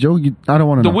 What's the joke? I don't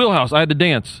want to know. The Wheelhouse. I had to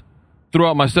dance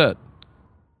throughout my set.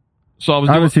 So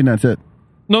I haven't seen that set.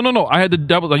 No. I had to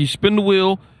double. You spin the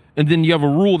wheel, and then you have a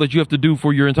rule that you have to do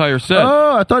for your entire set.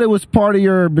 Oh, I thought it was part of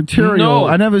your material. No.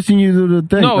 I never seen you do the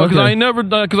thing. No, because Okay.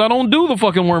 because I don't do the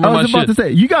fucking worm in my I was about shit. to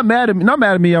say, you got mad at me. Not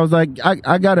mad at me. I was like,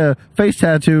 I got a face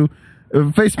tattoo,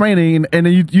 face painting, and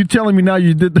then you telling me now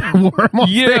you did the worm on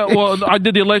Yeah, stage. well, I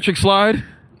did the electric slide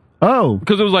Oh.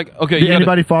 because it was like, okay, Did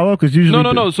anybody follow? Because usually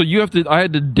No. So you have to. I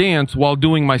had to dance while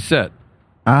doing my set.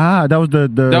 Ah, that was the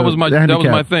That was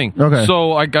my thing. Okay.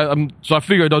 So I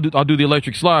figured I'll do the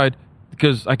electric slide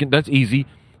because I can. That's easy.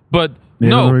 But Yeah,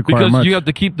 it doesn't no, require because much. you have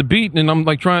to keep the beat, and I'm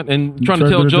like trying to Try to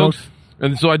tell do the jokes. jokes?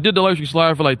 And so I did the electric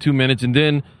slide for like 2 minutes, and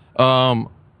then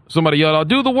somebody yelled, "I'll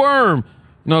do the worm,"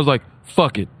 and I was like,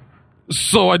 "Fuck it."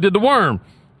 So I did the worm,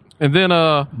 and then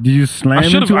Did you slam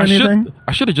into anything?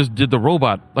 I should have just did the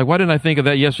robot. Like, why didn't I think of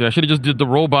that yesterday? I should have just did the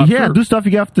robot. Yeah, first. do stuff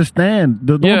you have to stand.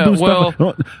 Don't Yeah, do stuff.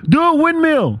 well- Do a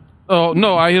windmill. Oh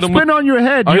no, I hit him. Spin on your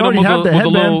head. I You hit him already have the with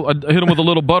a headband. I hit him with a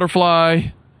little butterfly.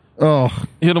 Oh,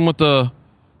 Hit him with the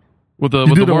you do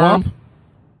the the worm. wop?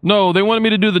 No, they wanted me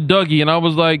to do the Dougie, and I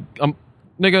was like,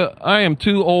 nigga, I am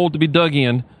too old to be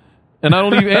Dougieing, and I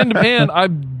don't even and I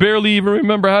barely even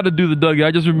remember how to do the Dougie.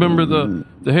 I just remember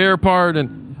the hair part,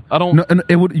 and I don't. No, and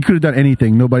you could have done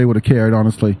anything. Nobody would have cared,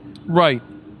 honestly. Right.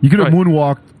 You could have Right.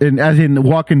 moonwalked, and as in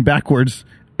walking backwards,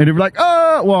 and they'd be like,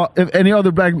 "Oh, well." If any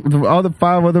other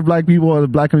five other black people or the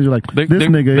black community were like, They, "This they,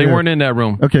 nigga," they here." weren't in that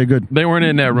room. Okay, good. They weren't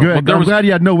in that room. Good. But I'm glad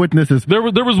you had no witnesses. there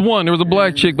was one. There was a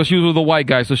black chick, but she was with a white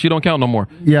guy, so she don't count no more.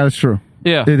 Yeah, that's true.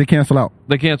 Yeah, They cancel out.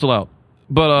 they cancel out.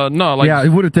 But no, like Yeah, it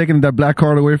would have taken that black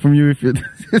card away from you if you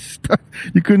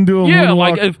couldn't do a yeah,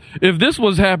 moonwalk. like if this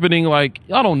was happening, like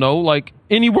I don't know, like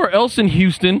anywhere else in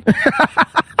Houston,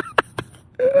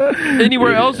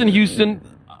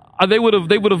 they would have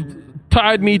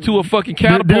tied me to a fucking they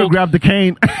would catapult. grab the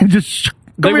cane and just.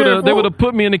 They would have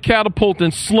put me in a catapult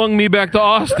and slung me back to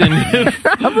Austin.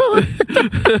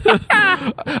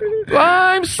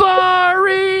 I'm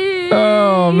sorry.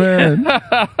 Oh man!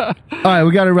 All right,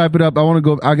 we got to wrap it up. I want to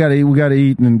go. We got to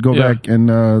eat and go Yeah. back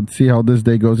and see how this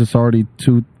day goes. It's already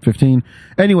 2:15.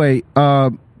 Anyway,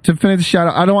 to finish the shout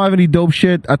out, I don't have any dope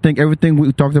shit. I think everything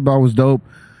we talked about was dope.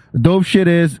 Dope shit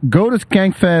is go to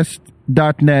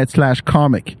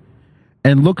skankfest.net/comic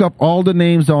and look up all the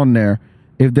names on there.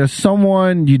 If there's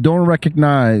someone you don't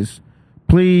recognize,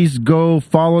 please go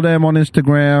follow them on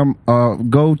Instagram.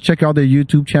 Go check out their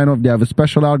YouTube channel. If they have a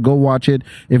special out, go watch it.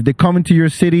 If they come into your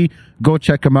city, go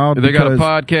check them out. If they got a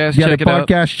podcast, check it out.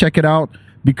 Check it out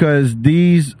because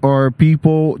these are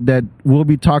people that we'll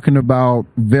be talking about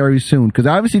very soon. Because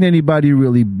I haven't seen anybody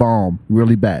really bomb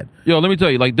really bad. Yo, let me tell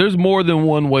you, like, there's more than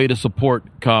one way to support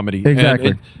comedy.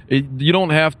 Exactly. And you don't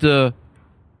have to.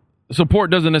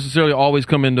 Support doesn't necessarily always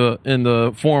come in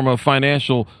the form of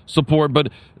financial support, but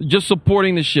just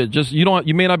supporting the shit. Just you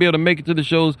may not be able to make it to the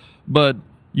shows, but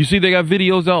you see they got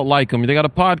videos out, like them. They got a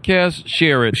podcast,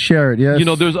 share it. Share it, yes. You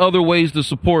know, there's other ways to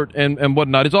support and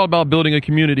whatnot. It's all about building a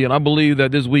community, and I believe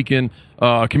that this weekend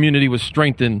a community was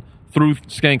strengthened through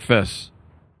Skankfest.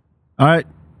 All right.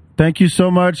 Thank you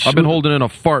so much. I've been holding in a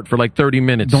fart for like 30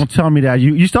 minutes. Don't tell me that.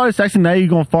 You started sexting, now you're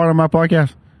going to fart on my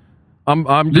podcast?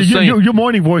 I'm just saying. Your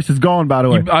morning voice is gone, by the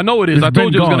way. I know it is. It's I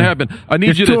told been you it was going to gone. happen. I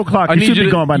need It's you 2 to. o'clock. I You need should you be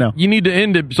to, gone by now. You need to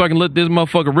end it so I can let this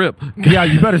motherfucker rip. Yeah,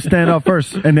 you better stand up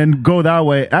first and then go that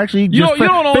way. Actually, You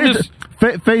don't own this.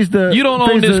 Face the. You don't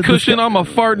face own this the cushion. I'm a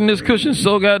fart in this cushion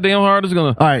so goddamn hard it's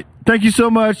gonna. All right. Thank you so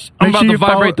much. I'm about to you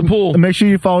vibrate the pool. Make sure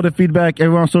you follow the feedback.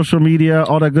 Everyone on social media,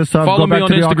 all that good stuff. Follow Go me back on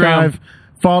to the Instagram. archive.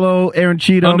 Follow Aaron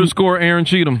Cheatham. _ Aaron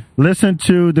Cheatham. Listen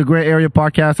to the Gray Area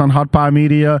podcast on Hot Pie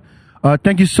Media.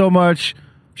 Thank you so much.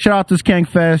 Shout out to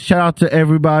Skankfest. Shout out to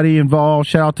everybody involved.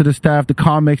 Shout out to the staff, the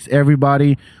comics,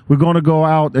 everybody. We're going to go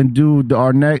out and do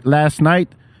our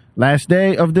last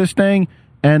day of this thing.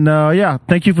 And yeah,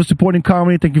 thank you for supporting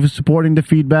comedy. Thank you for supporting the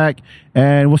feedback.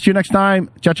 And we'll see you next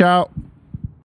time. Ciao, ciao.